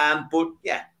 But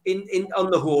yeah,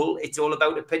 on the whole, it's all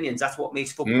about opinions. That's what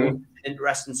makes football an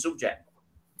interesting subject.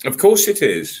 Of course it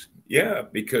is. Yeah,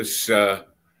 because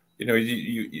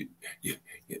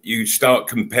you start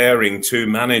comparing two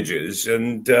managers,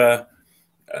 and it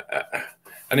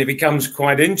becomes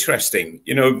quite interesting.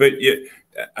 But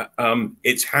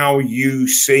it's how you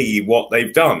see what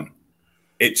they've done.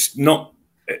 It's not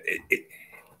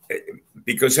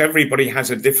because everybody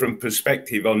has a different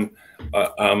perspective on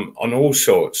all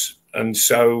sorts. And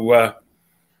so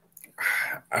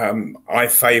I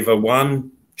favour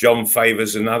one, John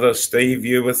favours another, Steve,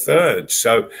 you a third.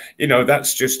 So,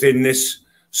 that's just in this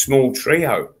small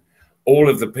trio. All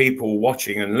of the people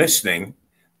watching and listening,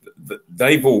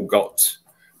 they've all got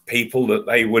people that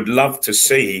they would love to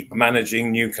see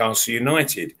managing Newcastle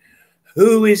United.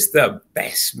 Who is the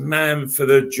best man for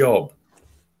the job?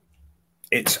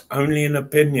 It's only an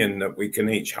opinion that we can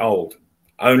each hold.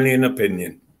 Only an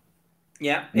opinion.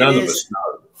 Yeah, none of us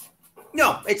know.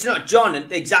 No, it's not, John.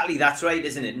 And exactly, that's right,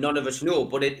 isn't it? None of us know,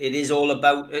 but it is all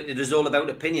about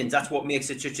opinions. That's what makes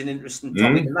it such an interesting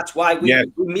topic, and that's why we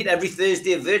meet every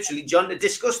Thursday virtually, John, to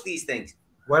discuss these things.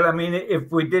 Well, I mean, if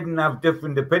we didn't have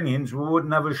different opinions, we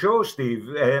wouldn't have a show, Steve.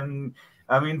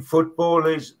 I mean, football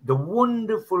is the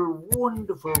wonderful,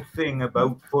 wonderful thing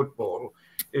about football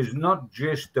is not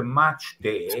just the match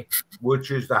day,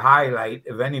 which is the highlight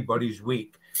of anybody's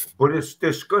week, but it's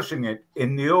discussing it.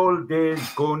 In the old days,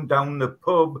 going down the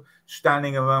pub,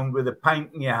 standing around with a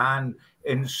pint in your hand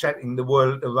and setting the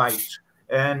world to rights.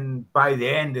 And by the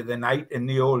end of the night, in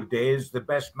the old days, the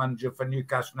best manager for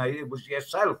Newcastle United was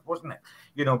yourself, wasn't it?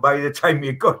 By the time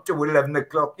you got to 11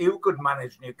 o'clock, you could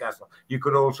manage Newcastle. You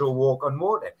could also walk on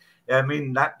water. I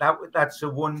mean, that's a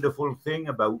wonderful thing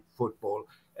about football.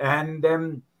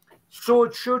 And so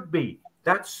it should be.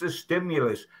 That's the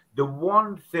stimulus. The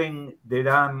one thing that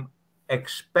I'm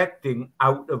expecting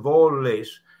out of all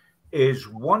this is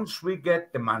once we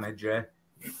get the manager,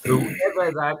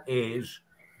 whoever that is,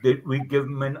 that we give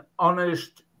him an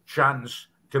honest chance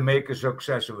to make a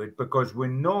success of it, because we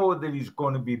know that he's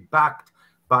going to be backed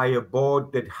by a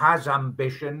board that has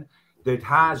ambition, that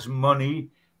has money,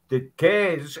 that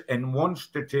cares and wants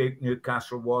to take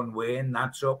Newcastle one way, and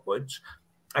that's upwards,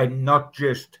 and not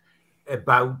just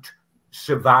about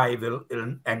survival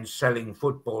and selling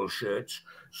football shirts.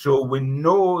 So we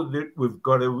know that we've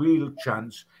got a real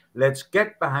chance. Let's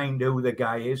get behind who the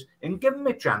guy is and give him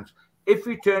a chance. If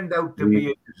he turned out to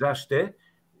be a disaster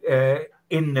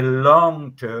in the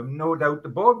long term, no doubt the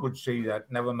board would see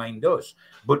that, never mind us.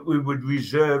 But we would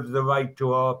reserve the right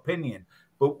to our opinion.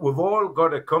 But we've all got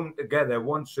to come together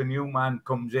once a new man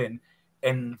comes in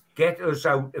and get us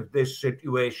out of this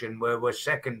situation where we're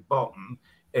second bottom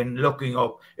and looking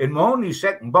up. And we're only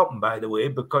second bottom, by the way,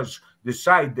 because the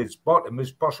side that's bottom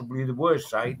is possibly the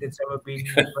worst side that's ever been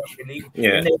in the Premier League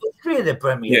in the history of the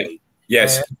Premier League.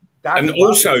 Yes. And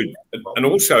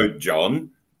also, John,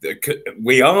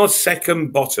 we are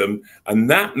second bottom, and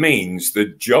that means the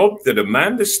job that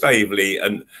Amanda Staveley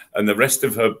and the rest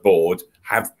of her board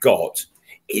have got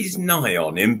is nigh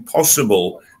on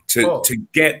impossible to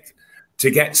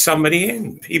to get somebody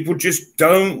in. People just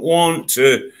don't want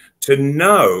to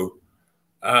know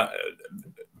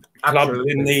clubs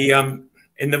in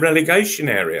the relegation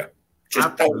area.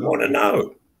 Just don't want to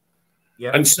know.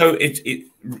 Yeah. And so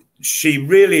she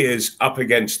really is up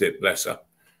against it, bless her.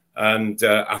 And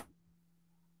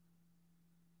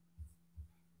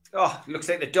oh, looks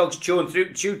like the dog's chewed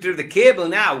through the cable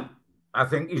now. I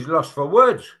think he's lost for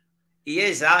words. He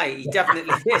is, he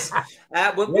definitely is.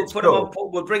 We'll put him on.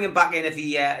 We'll bring him back in if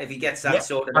he gets that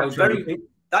sorted out.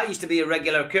 That used to be a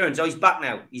regular occurrence. Oh, he's back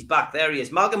now. He's back. There he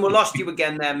is. Malcolm, we lost you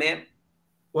again there, mate.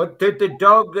 What, did the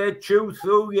dog chew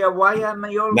through your wire,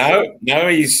 my old No,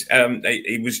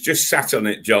 he was just sat on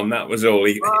it, John. That was all.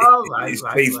 His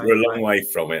teeth were a long way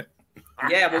from it.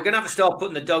 Yeah, we're going to have to start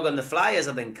putting the dog on the flyers,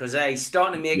 I think, because he's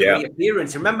starting to make a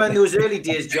reappearance. Remember in those early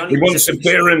days, John? He wants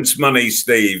appearance money,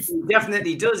 Steve. He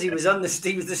definitely does. He was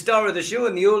the star of the show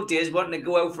in the old days, wanting to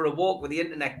go out for a walk with the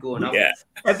internet going on. Yeah.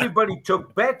 Everybody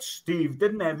took bets, Steve,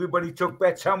 didn't they? Everybody took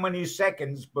bets how many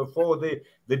seconds before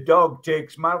the dog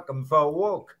takes Malcolm for a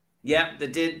walk. Yeah, they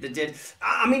did.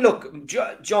 I mean, look,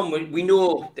 John, we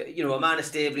know that, Amanda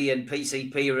Staveley and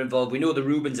PCP are involved. We know the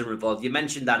Rubens are involved. You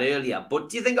mentioned that earlier. But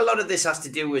do you think a lot of this has to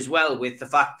do as well with the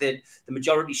fact that the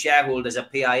majority shareholders are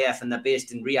PIF and they're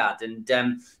based in Riyadh? And,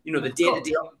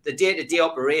 the day-to-day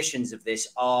operations of this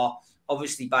are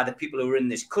obviously by the people who are in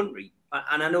this country.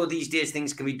 And I know these days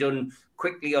things can be done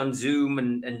quickly on Zoom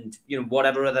and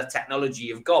whatever other technology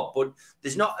you've got. But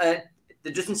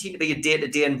there doesn't seem to be a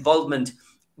day-to-day involvement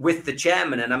with the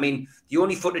chairman. And I mean, the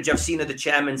only footage I've seen of the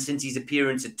chairman since his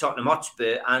appearance at Tottenham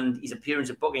Hotspur and his appearance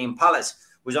at Buckingham Palace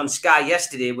was on Sky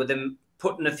yesterday, with him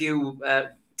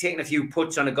taking a few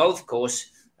putts on a golf course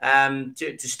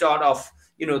to start off,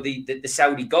 the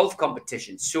Saudi golf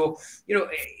competition. So,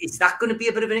 is that going to be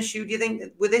a bit of an issue, do you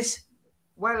think, with this?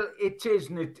 Well, it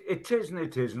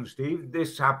isn't, Steve.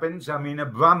 This happens. I mean,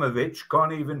 Abramovich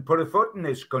can't even put a foot in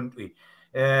this country.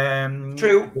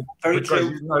 True. Very true.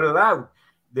 He's not allowed.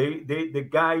 The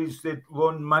guys that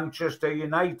run Manchester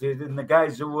United and the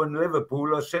guys that run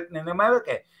Liverpool are sitting in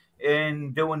America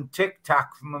and doing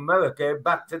tic-tac from America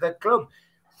back to the club.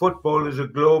 Football is a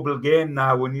global game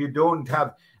now, and you don't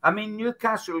have... I mean,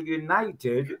 Newcastle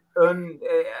United,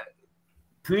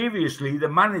 previously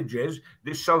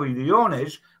the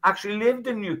owners actually lived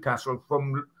in Newcastle,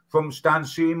 from Stan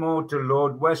Seymour to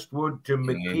Lord Westwood to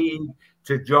McKean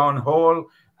to John Hall.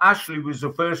 Ashley was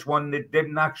the first one that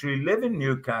didn't actually live in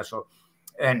Newcastle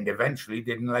and eventually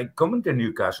didn't like coming to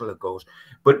Newcastle, of course.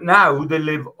 But now they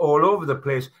live all over the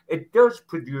place. It does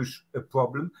produce a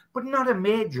problem, but not a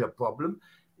major problem.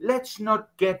 Let's not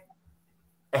get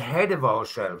ahead of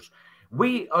ourselves.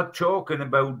 We are talking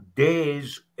about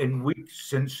days and weeks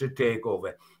since the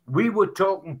takeover. We were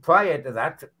talking prior to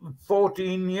that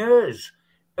 14 years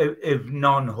of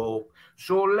non-hope.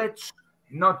 So let's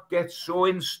not get so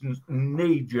instant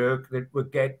knee-jerk that we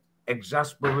get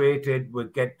exasperated, we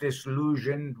get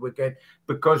disillusioned,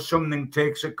 because something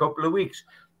takes a couple of weeks.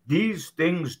 These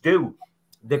things do.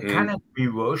 They cannot be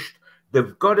rushed.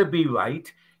 They've got to be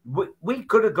right. We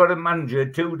could have got a manager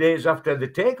 2 days after the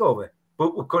takeover,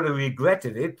 but we could have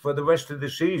regretted it for the rest of the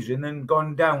season and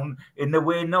gone down in the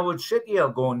way Norwich City are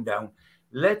going down.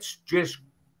 Let's just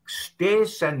stay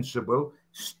sensible,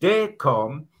 stay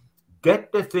calm,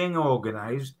 get the thing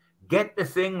organised, get the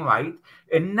thing right.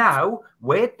 And now,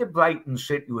 with the Brighton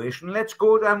situation, let's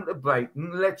go down to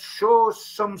Brighton. Let's show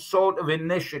some sort of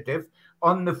initiative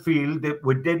on the field that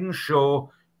we didn't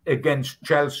show against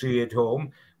Chelsea at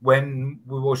home when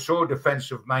we were so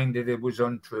defensive-minded it was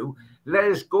untrue. Let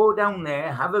us go down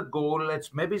there, have a goal.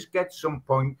 Let's maybe get some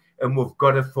point, and we've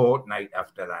got a fortnight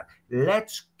after that.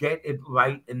 Let's get it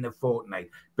right in the fortnight.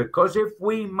 Because if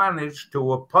we manage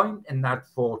to a point in that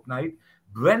fortnight,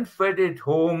 Brentford at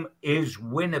home is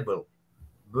winnable.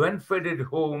 Brentford at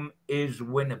home is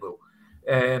winnable.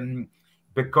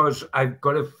 Because I've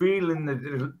got a feeling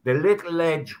that the little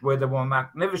edge where they were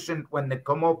magnificent when they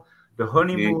come up, the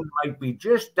honeymoon might be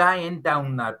just dying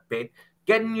down that bit.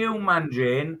 Get a new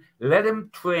manager in, let him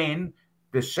train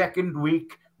the second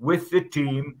week with the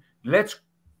team. Let's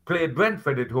play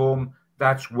Brentford at home.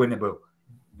 That's winnable.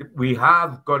 We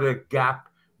have got a gap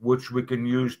which we can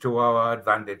use to our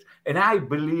advantage. And I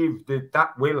believe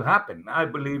that will happen. I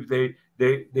believe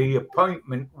the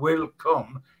appointment will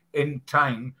come in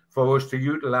time for us to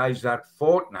utilise that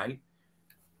fortnight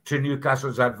to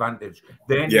Newcastle's advantage.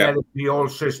 Then let it be all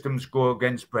systems go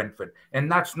against Brentford.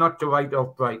 And that's not to write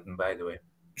off Brighton, by the way.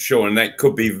 Sure, and that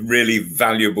could be really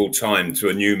valuable time to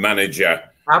a new manager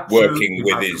working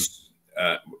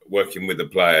with the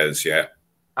players. Yeah,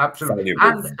 absolutely,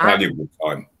 valuable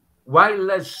time. while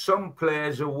there's some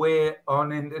players away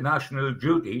on international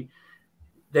duty,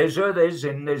 there's others,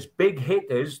 and there's big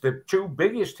hitters. The two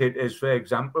biggest hitters, for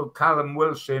example, Callum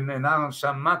Wilson and Alan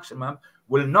Saint-Maximin,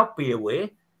 will not be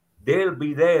away. They'll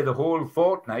be there the whole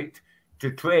fortnight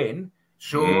to train.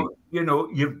 So, you know,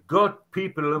 you've got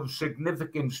people of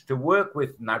significance to work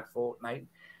with in that fortnight.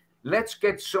 Let's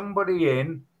get somebody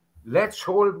in. Let's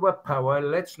hold our power.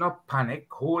 Let's not panic.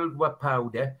 Hold our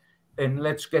powder. And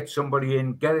let's get somebody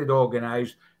in, get it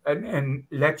organised, and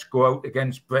let's go out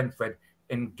against Brentford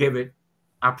and give it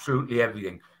absolutely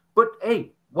everything. But,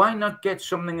 hey, why not get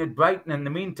something at Brighton in the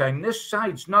meantime? This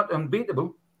side's not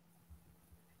unbeatable.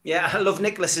 Yeah, I love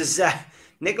Nicholas's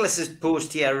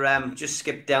post here. Just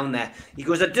skipped down there. He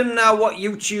goes, I don't know what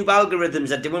YouTube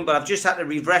algorithms are doing, but I've just had to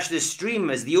refresh the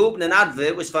stream as the opening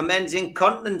advert was for men's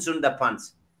incontinence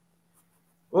underpants.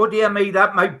 Oh, dear me,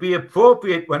 that might be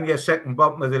appropriate when you're second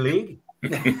bottom of the league.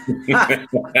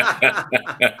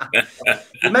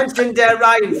 You mentioned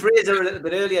Ryan Fraser a little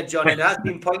bit earlier, John. It has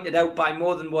been pointed out by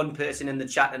more than one person in the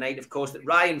chat tonight, of course, that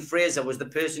Ryan Fraser was the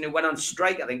person who went on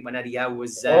strike, I think, when Eddie Howe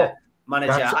was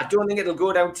manager. I don't think it'll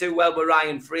go down too well with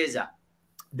Ryan Fraser.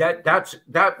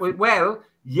 Well,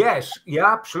 yes, you're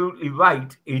absolutely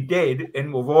right. He did,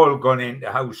 and we've all gone into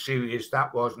how serious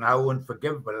that was and how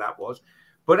unforgivable that was.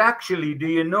 But actually, do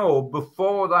you know,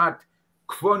 before that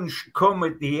crunch come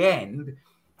at the end,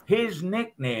 his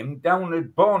nickname down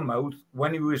at Bournemouth,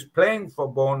 when he was playing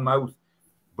for Bournemouth,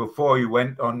 before he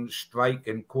went on strike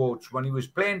in quotes, when he was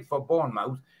playing for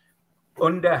Bournemouth,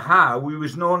 under Howe, he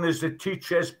was known as the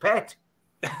teacher's pet.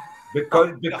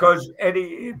 Because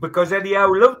Eddie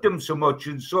Howe loved him so much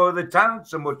and saw the talent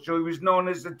so much, so he was known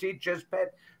as the teacher's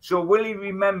pet. So will he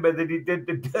remember that he did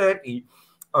the dirty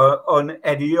on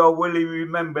Eddie, or will he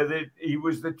remember that he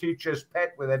was the teacher's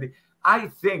pet with Eddie? I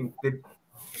think that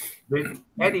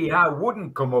Eddie Howe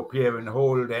wouldn't come up here and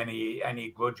hold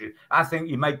any grudges. I think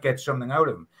you might get something out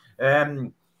of him.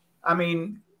 I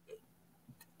mean,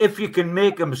 if you can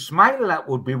make him smile, that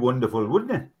would be wonderful,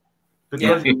 wouldn't it?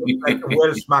 Because he's like a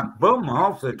well-smacked bum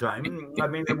half the time. I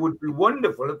mean, it would be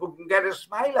wonderful if we can get a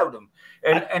smile out of him.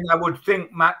 And I would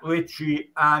think Matt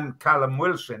Ritchie and Callum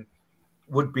Wilson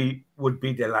would be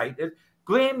delighted.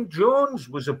 Graham Jones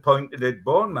was appointed at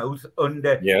Bournemouth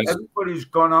under. Yes. Everybody's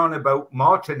gone on about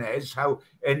Martinez,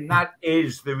 and that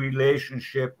is the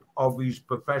relationship of his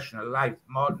professional life,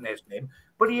 Martinez's name.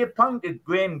 But he appointed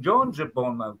Graham Jones at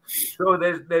Bournemouth, so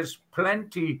there's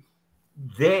plenty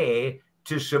there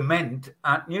to cement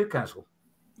at Newcastle.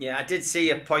 Yeah, I did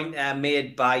see a point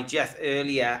made by Jeff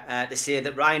earlier to say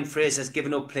that Ryan Fraser's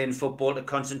given up playing football to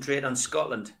concentrate on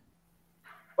Scotland.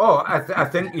 Oh, I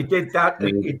think he did that.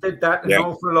 He did that an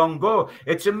awful long ago.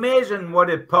 It's amazing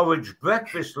what a porridge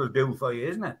breakfast will do for you,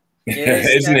 isn't it? Yeah,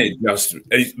 isn't it?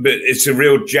 But it's a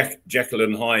real Jekyll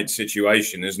and Hyde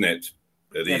situation, isn't it?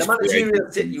 The managerial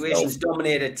situation's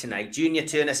dominated tonight. Junior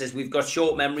Turner says we've got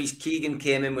short memories. Keegan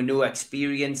came in with no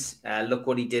experience. Look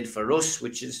what he did for us,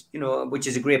 which is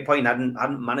a great point. Hadn't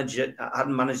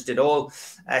managed it all.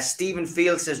 Stephen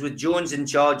Field says with Jones in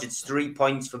charge, it's 3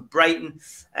 points for Brighton.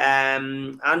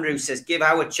 Andrew says give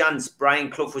Howe a chance. Brian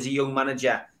Clough was a young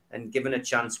manager and given a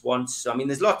chance once. So I mean,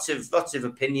 there's lots of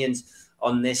opinions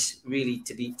on this. Really,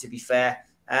 to be fair.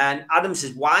 And Adam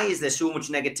says, why is there so much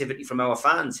negativity from our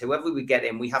fans? Whoever we get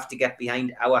in, we have to get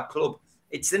behind our club.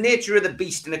 It's the nature of the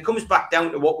beast. And it comes back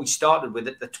down to what we started with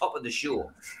at the top of the show.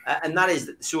 And that is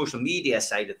that the social media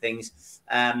side of things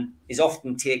is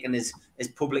often taken as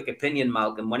public opinion,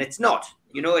 Malcolm, when it's not.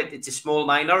 You know, it's a small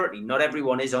minority. Not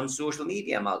everyone is on social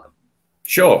media, Malcolm.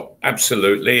 Sure,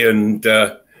 absolutely. And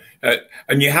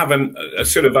you have a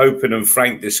sort of open and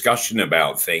frank discussion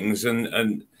about things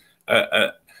and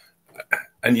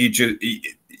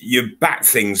you back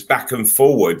things back and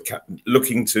forward,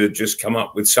 looking to just come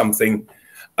up with something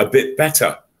a bit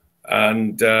better.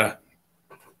 And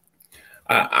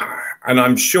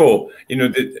I'm sure, you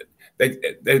know,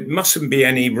 there mustn't be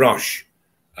any rush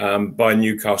by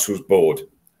Newcastle's board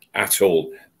at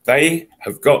all. They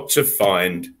have got to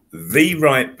find the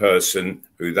right person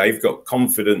who they've got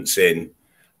confidence in,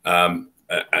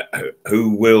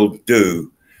 who will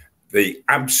do the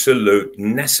absolute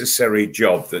necessary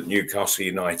job that Newcastle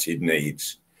United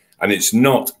needs. And it's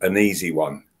not an easy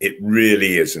one. It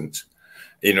really isn't.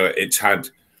 You know, it's had,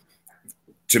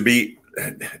 to be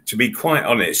quite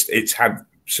honest, it's had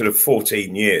sort of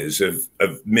 14 years of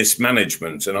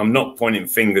mismanagement. And I'm not pointing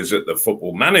fingers at the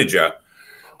football manager.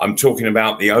 I'm talking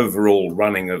about the overall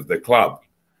running of the club.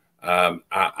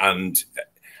 And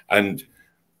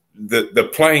the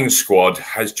playing squad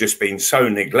has just been so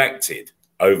neglected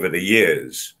over the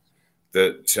years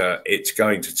that it's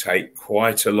going to take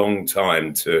quite a long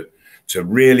time to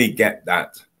really get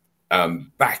that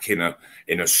back in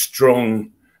a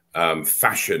strong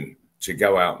fashion to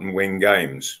go out and win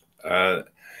games.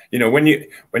 You know, when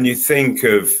you think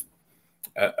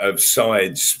of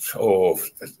sides, or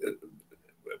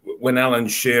when Alan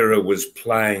Shearer was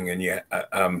playing,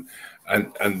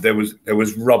 and there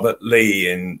was Robert Lee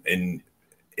in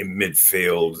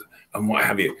midfield and what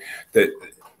have you, that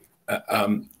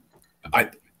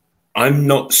I'm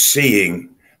not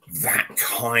seeing that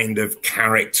kind of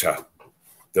character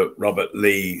that Robert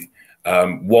Lee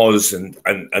was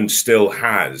and still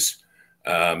has.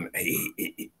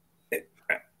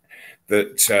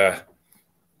 That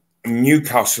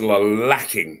Newcastle are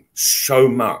lacking so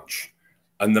much,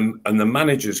 and the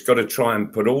manager's got to try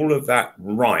and put all of that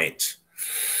right.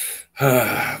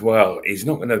 Well, he's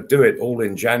not going to do it all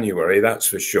in January, that's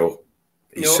for sure.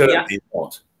 He's certainly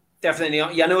not. Definitely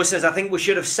not. Yano says, I think we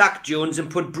should have sacked Jones and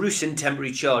put Bruce in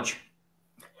temporary charge.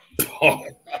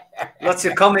 Lots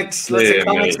of comics in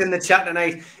the chat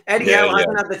tonight. Eddie Howe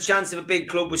hasn't had the chance of a big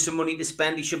club with some money to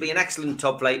spend. He should be an excellent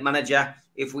top flight manager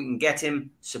if we can get him,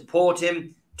 support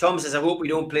him. Tom says, I hope we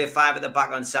don't play 5 at the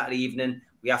back on Saturday evening.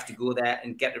 We have to go there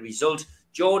and get a result.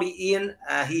 Geordie Ian,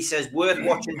 he says, worth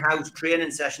watching Howe's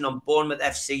training session on Bournemouth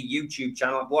FC YouTube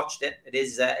channel. I've watched it. It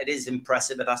is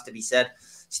impressive, it has to be said.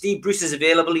 Steve Bruce is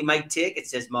available. He might take it,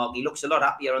 says Mark. He looks a lot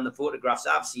happier on the photographs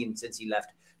I've seen since he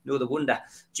left. No the wonder.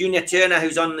 Junior Turner,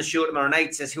 who's on the show tomorrow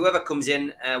night, says, whoever comes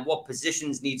in, what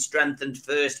positions need strengthened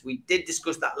first? We did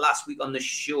discuss that last week on the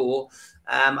show.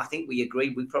 I think we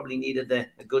agreed we probably needed a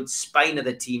good spine of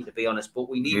the team, to be honest, but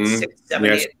we need 6,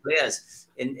 7, 8 players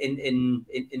in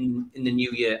the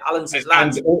new year. Alan says,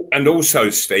 and also,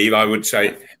 Steve, I would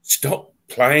say, stop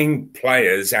playing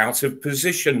players out of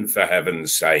position, for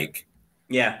heaven's sake.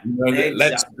 Yeah, you know,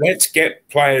 let's get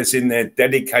players in their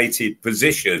dedicated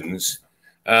positions,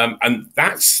 and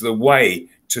that's the way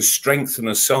to strengthen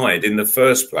a side in the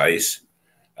first place.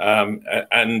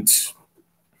 And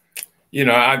you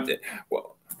know,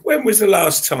 when was the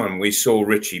last time we saw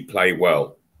Richie play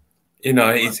well? You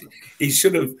know, he's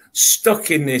sort of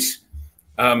stuck in this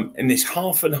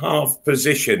half and half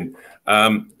position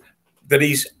that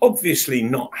he's obviously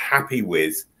not happy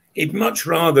with. He'd much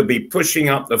rather be pushing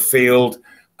up the field,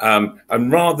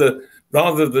 and rather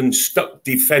than stuck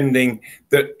defending,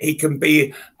 that he can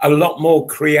be a lot more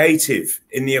creative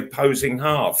in the opposing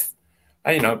half.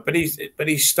 You know, but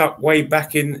he's stuck way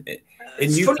back in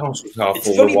Newcastle's half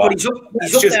all the while. He's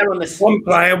up there on the one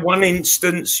player, one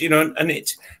instance, you know, and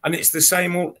it's the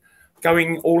same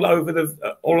going all over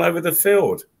the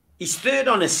field. He's third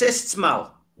on assists,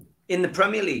 Mal, in the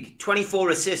Premier League. 24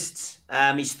 assists.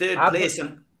 He's third place.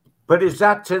 But is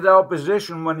that to the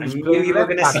opposition when he's playing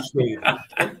left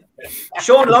back?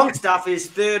 Sean Longstaff is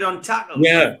third on tackles.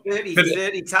 Yeah,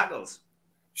 30 tackles.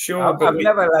 Sure, I've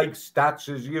never liked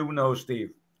stats, as you know,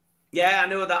 Steve. Yeah, I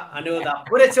know that.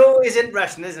 But it's always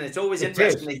interesting, isn't it? It's always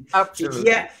interesting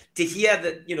to hear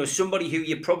that, you know, somebody who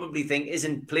you probably think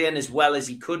isn't playing as well as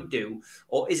he could do,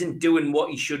 or isn't doing what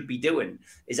he should be doing,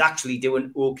 is actually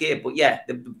doing okay. But yeah,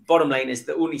 the bottom line is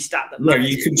the only stat that matters.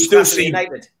 You can still see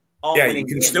United. Yeah, you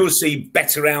can still see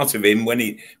better out of him when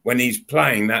he's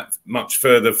playing that much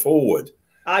further forward.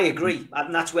 I agree,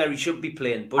 and that's where he should be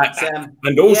playing. But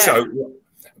and also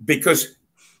because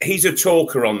he's a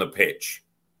talker on the pitch,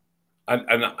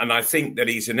 and I think that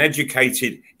he's an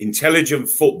educated, intelligent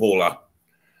footballer,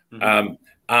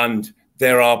 and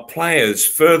there are players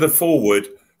further forward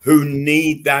who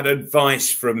need that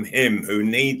advice from him, who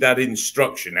need that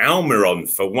instruction. Almiron,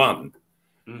 for one,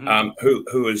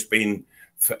 who has been,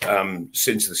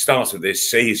 since the start of this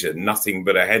season, nothing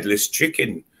but a headless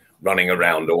chicken running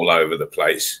around all over the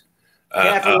place.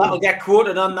 Careful, that'll get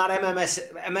quoted on that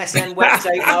MSN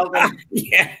website, Malcolm.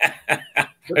 Yeah.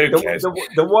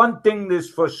 The one thing that's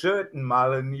for certain,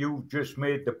 Mal, and you just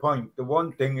made the point, the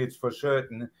one thing it's for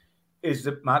certain is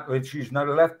that Matt Ritchie's not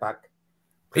a left back.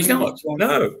 He's not.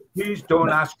 No. Please don't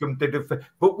ask him to defend.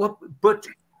 But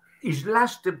his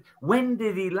last, when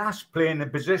did he last play in a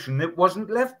position that wasn't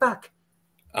left back?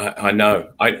 I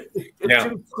know. It's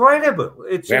incredible.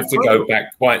 We have to go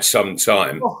back quite some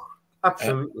time. Oh,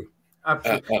 absolutely.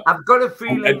 Absolutely. I've got a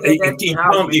feeling that he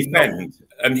can't defend,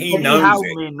 and he knows Howe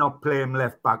it. May not play him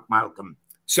left back, Malcolm.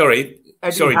 Sorry,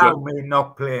 Howe may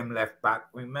not play him left back.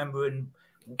 Remember when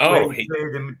he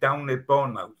played him down at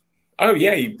Bournemouth? Oh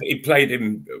yeah, he played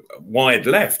him wide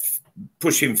left,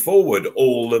 pushing forward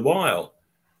all the while,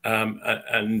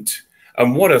 and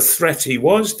what a threat he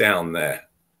was down there.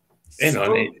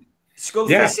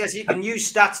 Skullface says you can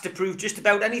use stats to prove just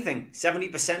about anything.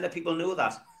 70% of people know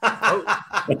that. I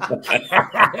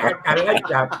like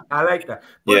that. I like that.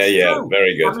 But yeah,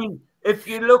 very good. I mean, if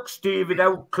you look, Steve, at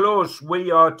how close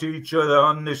we are to each other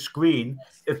on the screen,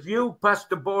 if you pass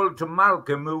the ball to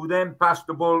Malcolm, who then passed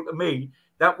the ball to me,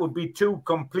 that would be 2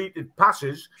 completed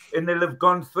passes, and they'll have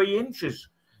gone 3 inches.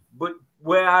 But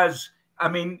whereas, I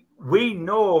mean, we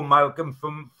know, Malcolm,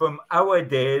 from our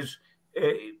days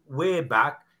way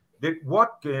back, that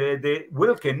Ray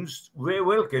Wilkins,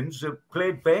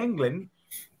 played for England,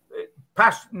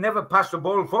 never passed the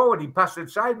ball forward. He passed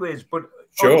it sideways. But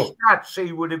on stats,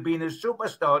 he would have been a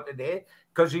superstar today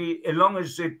because as long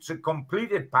as it's a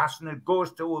completed pass and it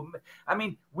goes to him. I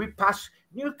mean,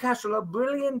 Newcastle are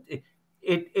brilliant at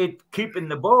keeping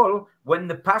the ball when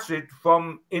they pass it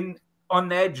from on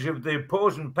the edge of the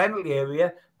opposing penalty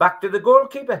area back to the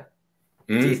goalkeeper.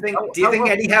 Do you think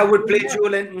Eddie Howe would play Joe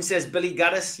Linton, says Billy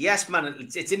Gaddis? Yes, man.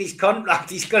 It's in his contract.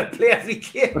 He's got to play every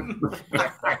game.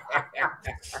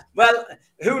 Well,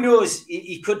 who knows?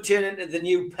 He could turn into the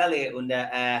new Pele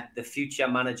under the future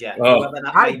manager. Oh.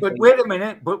 But wait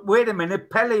a minute.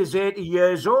 Pele is 80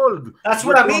 years old. That's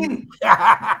what I mean.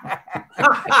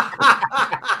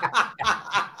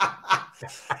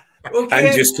 Okay.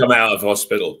 And just come out of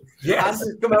hospital. Yes. And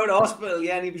just come out of hospital,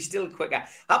 and he'll be still quicker.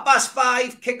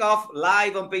 5:30, kick-off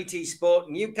live on BT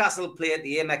Sport. Newcastle play at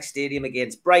the Amex Stadium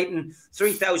against Brighton.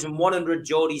 3,100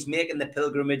 Geordies making the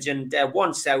pilgrimage, and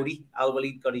 1 Saudi, Al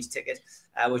Walid, got his ticket,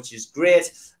 which is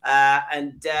great.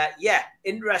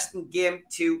 Interesting game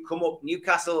to come up.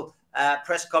 Newcastle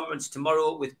press conference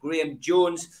tomorrow with Graham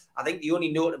Jones. I think the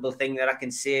only notable thing that I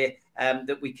can say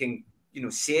that we can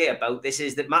say about this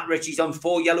is that Matt Ritchie's on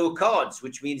 4 yellow cards,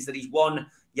 which means that he's 1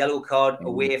 yellow card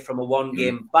away from a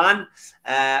 1-game ban.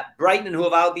 Brighton and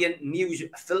Hove Albion, news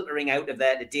filtering out of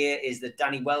there today is that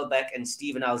Danny Welbeck and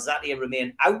Stephen Alzate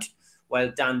remain out, while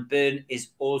Dan Burn is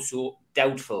also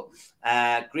doubtful.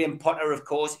 Graham Potter, of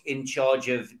course, in charge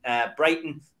of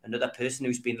Brighton, another person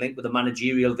who's been linked with a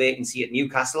managerial vacancy at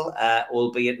Newcastle,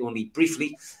 albeit only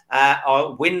briefly,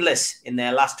 are winless in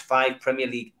their last 5 Premier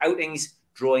League outings,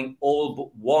 drawing all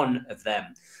but 1 of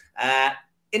them.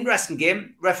 Interesting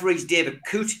game. Referees David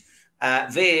Coote,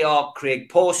 VAR Craig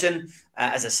Pawson.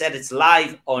 As I said, it's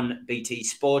live on BT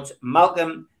Sport.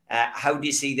 Malcolm, how do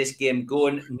you see this game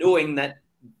going, knowing that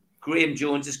Graham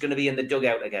Jones is going to be in the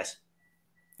dugout, I guess?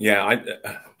 Yeah,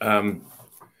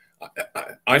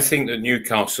 I think that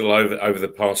Newcastle over the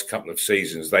past couple of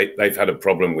seasons, they've had a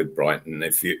problem with Brighton.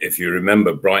 If you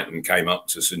remember, Brighton came up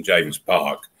to St James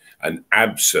Park and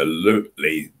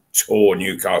absolutely tore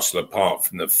Newcastle apart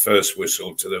from the first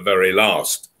whistle to the very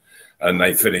last. And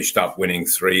they finished up winning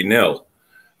 3-0.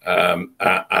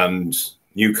 And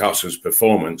Newcastle's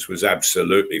performance was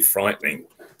absolutely frightening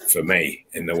for me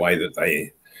in the way that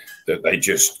they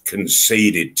just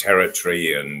conceded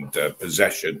territory and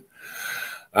possession.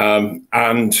 And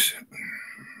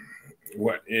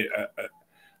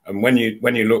when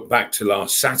you look back to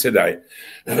last Saturday,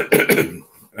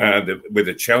 with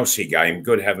the Chelsea game,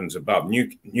 good heavens above,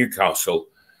 Newcastle,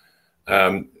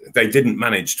 they didn't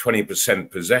manage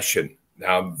 20% possession.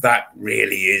 Now, that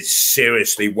really is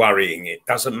seriously worrying. It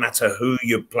doesn't matter who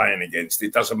you're playing against.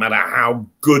 It doesn't matter how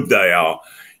good they are.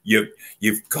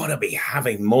 You've got to be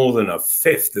having more than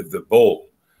 1/5 of the ball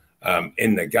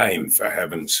in the game, for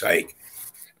heaven's sake.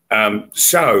 And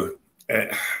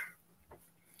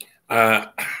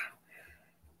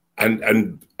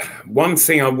one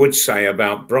thing I would say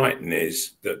about Brighton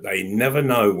is that they never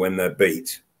know when they're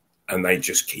beat, and they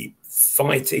just keep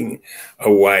fighting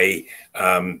away.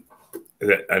 And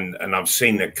I've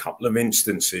seen a couple of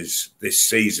instances this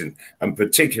season, and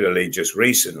particularly just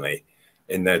recently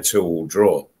in their 2-2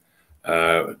 draw,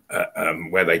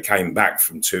 where they came back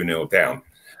from 2-0 down.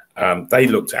 They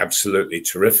looked absolutely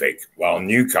terrific, while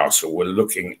Newcastle were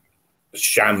looking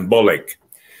shambolic,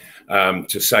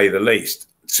 to say the least.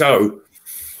 So,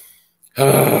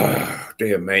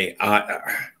 dear me,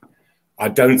 I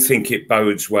don't think it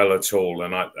bodes well at all,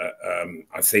 and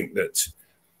I think that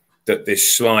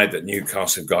this slide that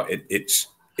Newcastle got, it's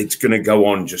going to go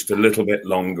on just a little bit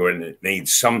longer, and it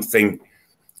needs something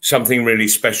really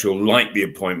special, like the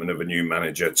appointment of a new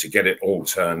manager, to get it all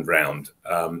turned round.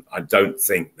 I don't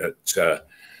think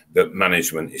that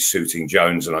management is suiting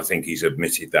Jones, and I think he's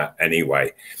admitted that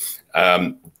anyway.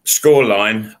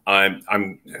 Scoreline,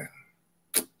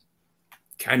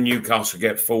 can Newcastle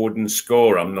get forward and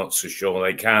score? I'm not so sure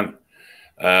they can.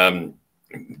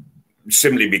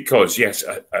 Simply because, yes,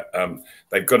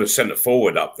 they've got a centre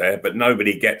forward up there, but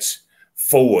nobody gets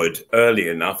forward early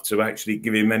enough to actually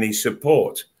give him any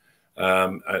support.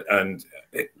 And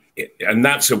and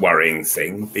that's a worrying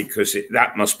thing because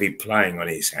that must be playing on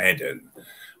his head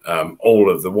and all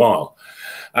of the while.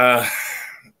 I'm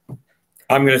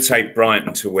going to take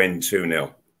Brighton to win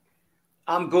 2-0.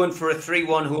 I'm going for a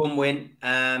 3-1 home win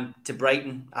to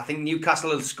Brighton. I think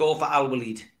Newcastle will score for Al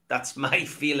Walid. That's my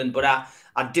feeling. But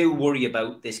I do worry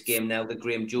about this game now that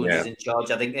Graham Jones is in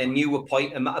charge. I think a new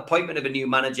appointment of a new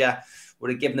manager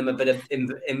would have given them a bit of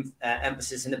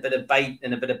emphasis and a bit of bite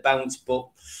and a bit of bounce. But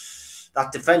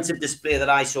that defensive display that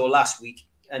I saw last week,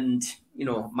 and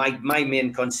my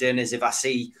main concern is if I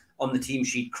see on the team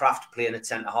sheet Kraft playing at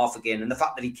centre-half again, and the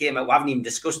fact that he came out, we haven't even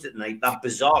discussed it tonight, that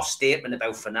bizarre statement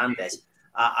about Fernandes,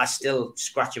 I still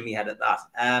scratching my head at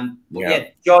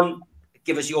that. John,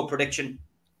 give us your prediction.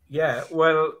 Yeah,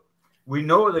 well, we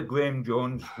know that Graham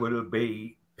Jones will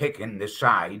be picking the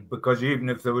side because even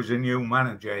if there was a new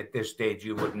manager at this stage,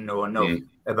 you wouldn't know enough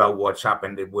about what's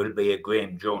happened. It will be a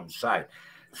Graham Jones side.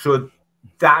 So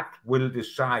that will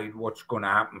decide what's going to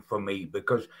happen for me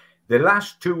because the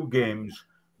last two games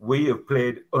we have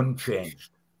played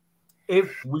unchanged.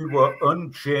 If we were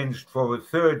unchanged for a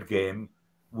third game,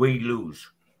 we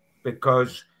lose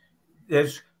because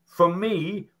for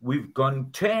me, we've gone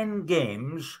 10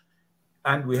 games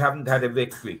and we haven't had a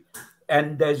victory.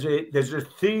 And there's a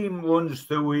theme runs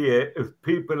through here of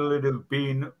people that have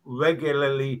been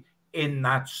regularly in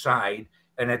that side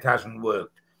and it hasn't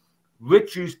worked.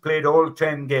 Richie's played all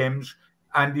 10 games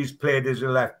and he's played as a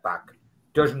left back.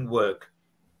 Doesn't work.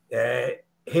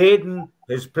 Hayden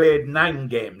has played 9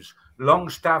 games.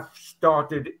 Longstaff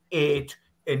started 8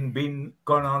 and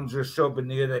gone on as a sub in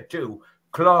the other 2.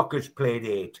 Clark has played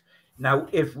 8. Now,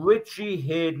 if Richie,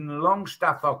 Hayden,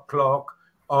 Longstaff or Clark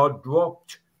are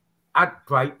dropped at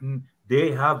Brighton,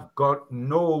 they have got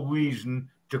no reason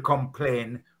to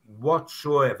complain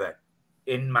whatsoever,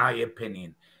 in my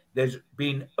opinion. There's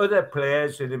been other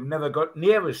players that have never got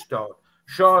near a start.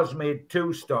 Shaw's made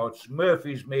 2 starts.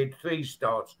 Murphy's made 3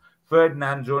 starts.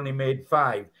 Ferdinand's only made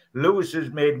 5. Lewis has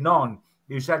made none.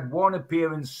 He's had 1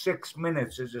 appearance 6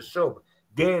 minutes as a sub.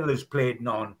 Gale has played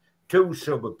none. 2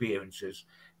 sub appearances.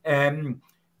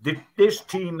 This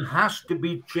team has to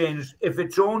be changed if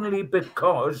it's only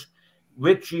because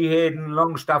Richie, Hayden,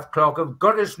 Longstaff, Clark have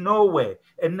got us nowhere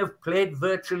and they've played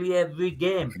virtually every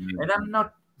game. And I'm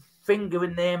not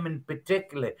fingering them in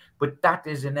particular, but that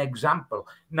is an example.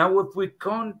 Now, if we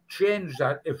can't change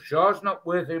that, if Shaw's not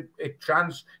worth a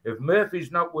chance, if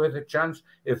Murphy's not worth a chance,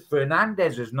 if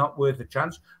Fernandes is not worth a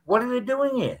chance, what are they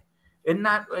doing here?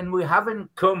 And we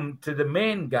haven't come to the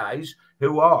main guys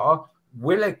who are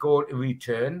Willock to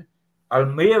return,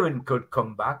 Almiron could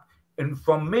come back, and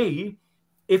for me,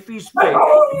 if he's fit,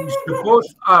 he's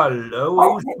supposed.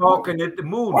 Hello, who's barking at the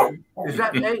moon? Is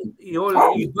that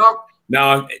he's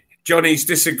No, Johnny's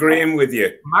disagreeing with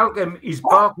you. Malcolm, he's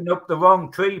barking up the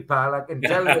wrong tree, pal. I can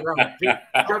tell you that.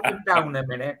 Shut him down a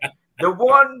minute. The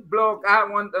one bloke I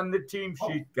want on the team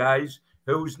sheet, guys,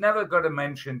 who's never got a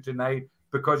mention tonight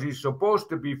because he's supposed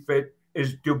to be fit,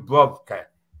 is Dubravka.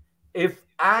 If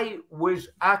I was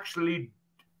actually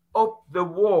up the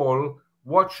wall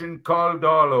watching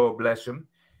Caldolo, bless him,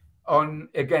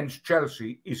 against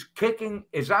Chelsea, his kicking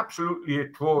is absolutely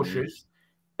atrocious.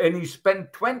 And he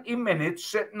spent 20 minutes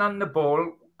sitting on the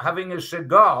ball, having a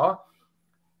cigar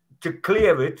to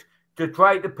clear it, to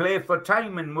try to play for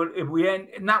time. And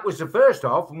that was the first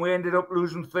half, and we ended up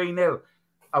losing 3-0.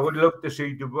 I would love to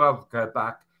see Dubravka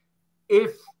back.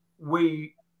 If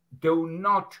we do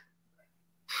not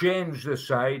change the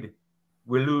side,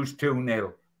 we lose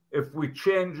 2-0. If we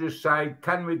change the side,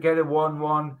 can we get a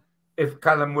 1-1? If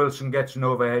Callum Wilson gets an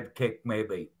overhead kick,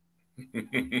 maybe.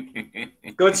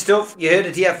 Good stuff. You heard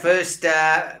it here first.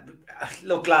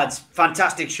 Look, lads,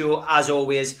 fantastic show as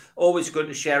always. Always good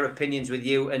to share opinions with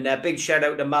you. And a big shout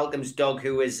out to Malcolm's dog,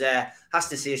 who has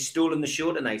to say stolen the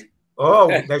show tonight. Oh,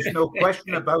 there's no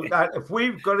question about that. If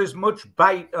we've got as much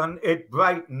bite on it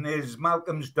Brighton as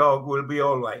Malcolm's dog, we'll be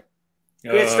all right.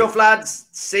 Great stuff, lads.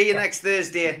 See you next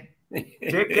Thursday.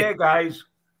 Take care, guys.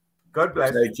 God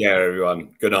bless. Take care,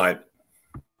 everyone. Good night.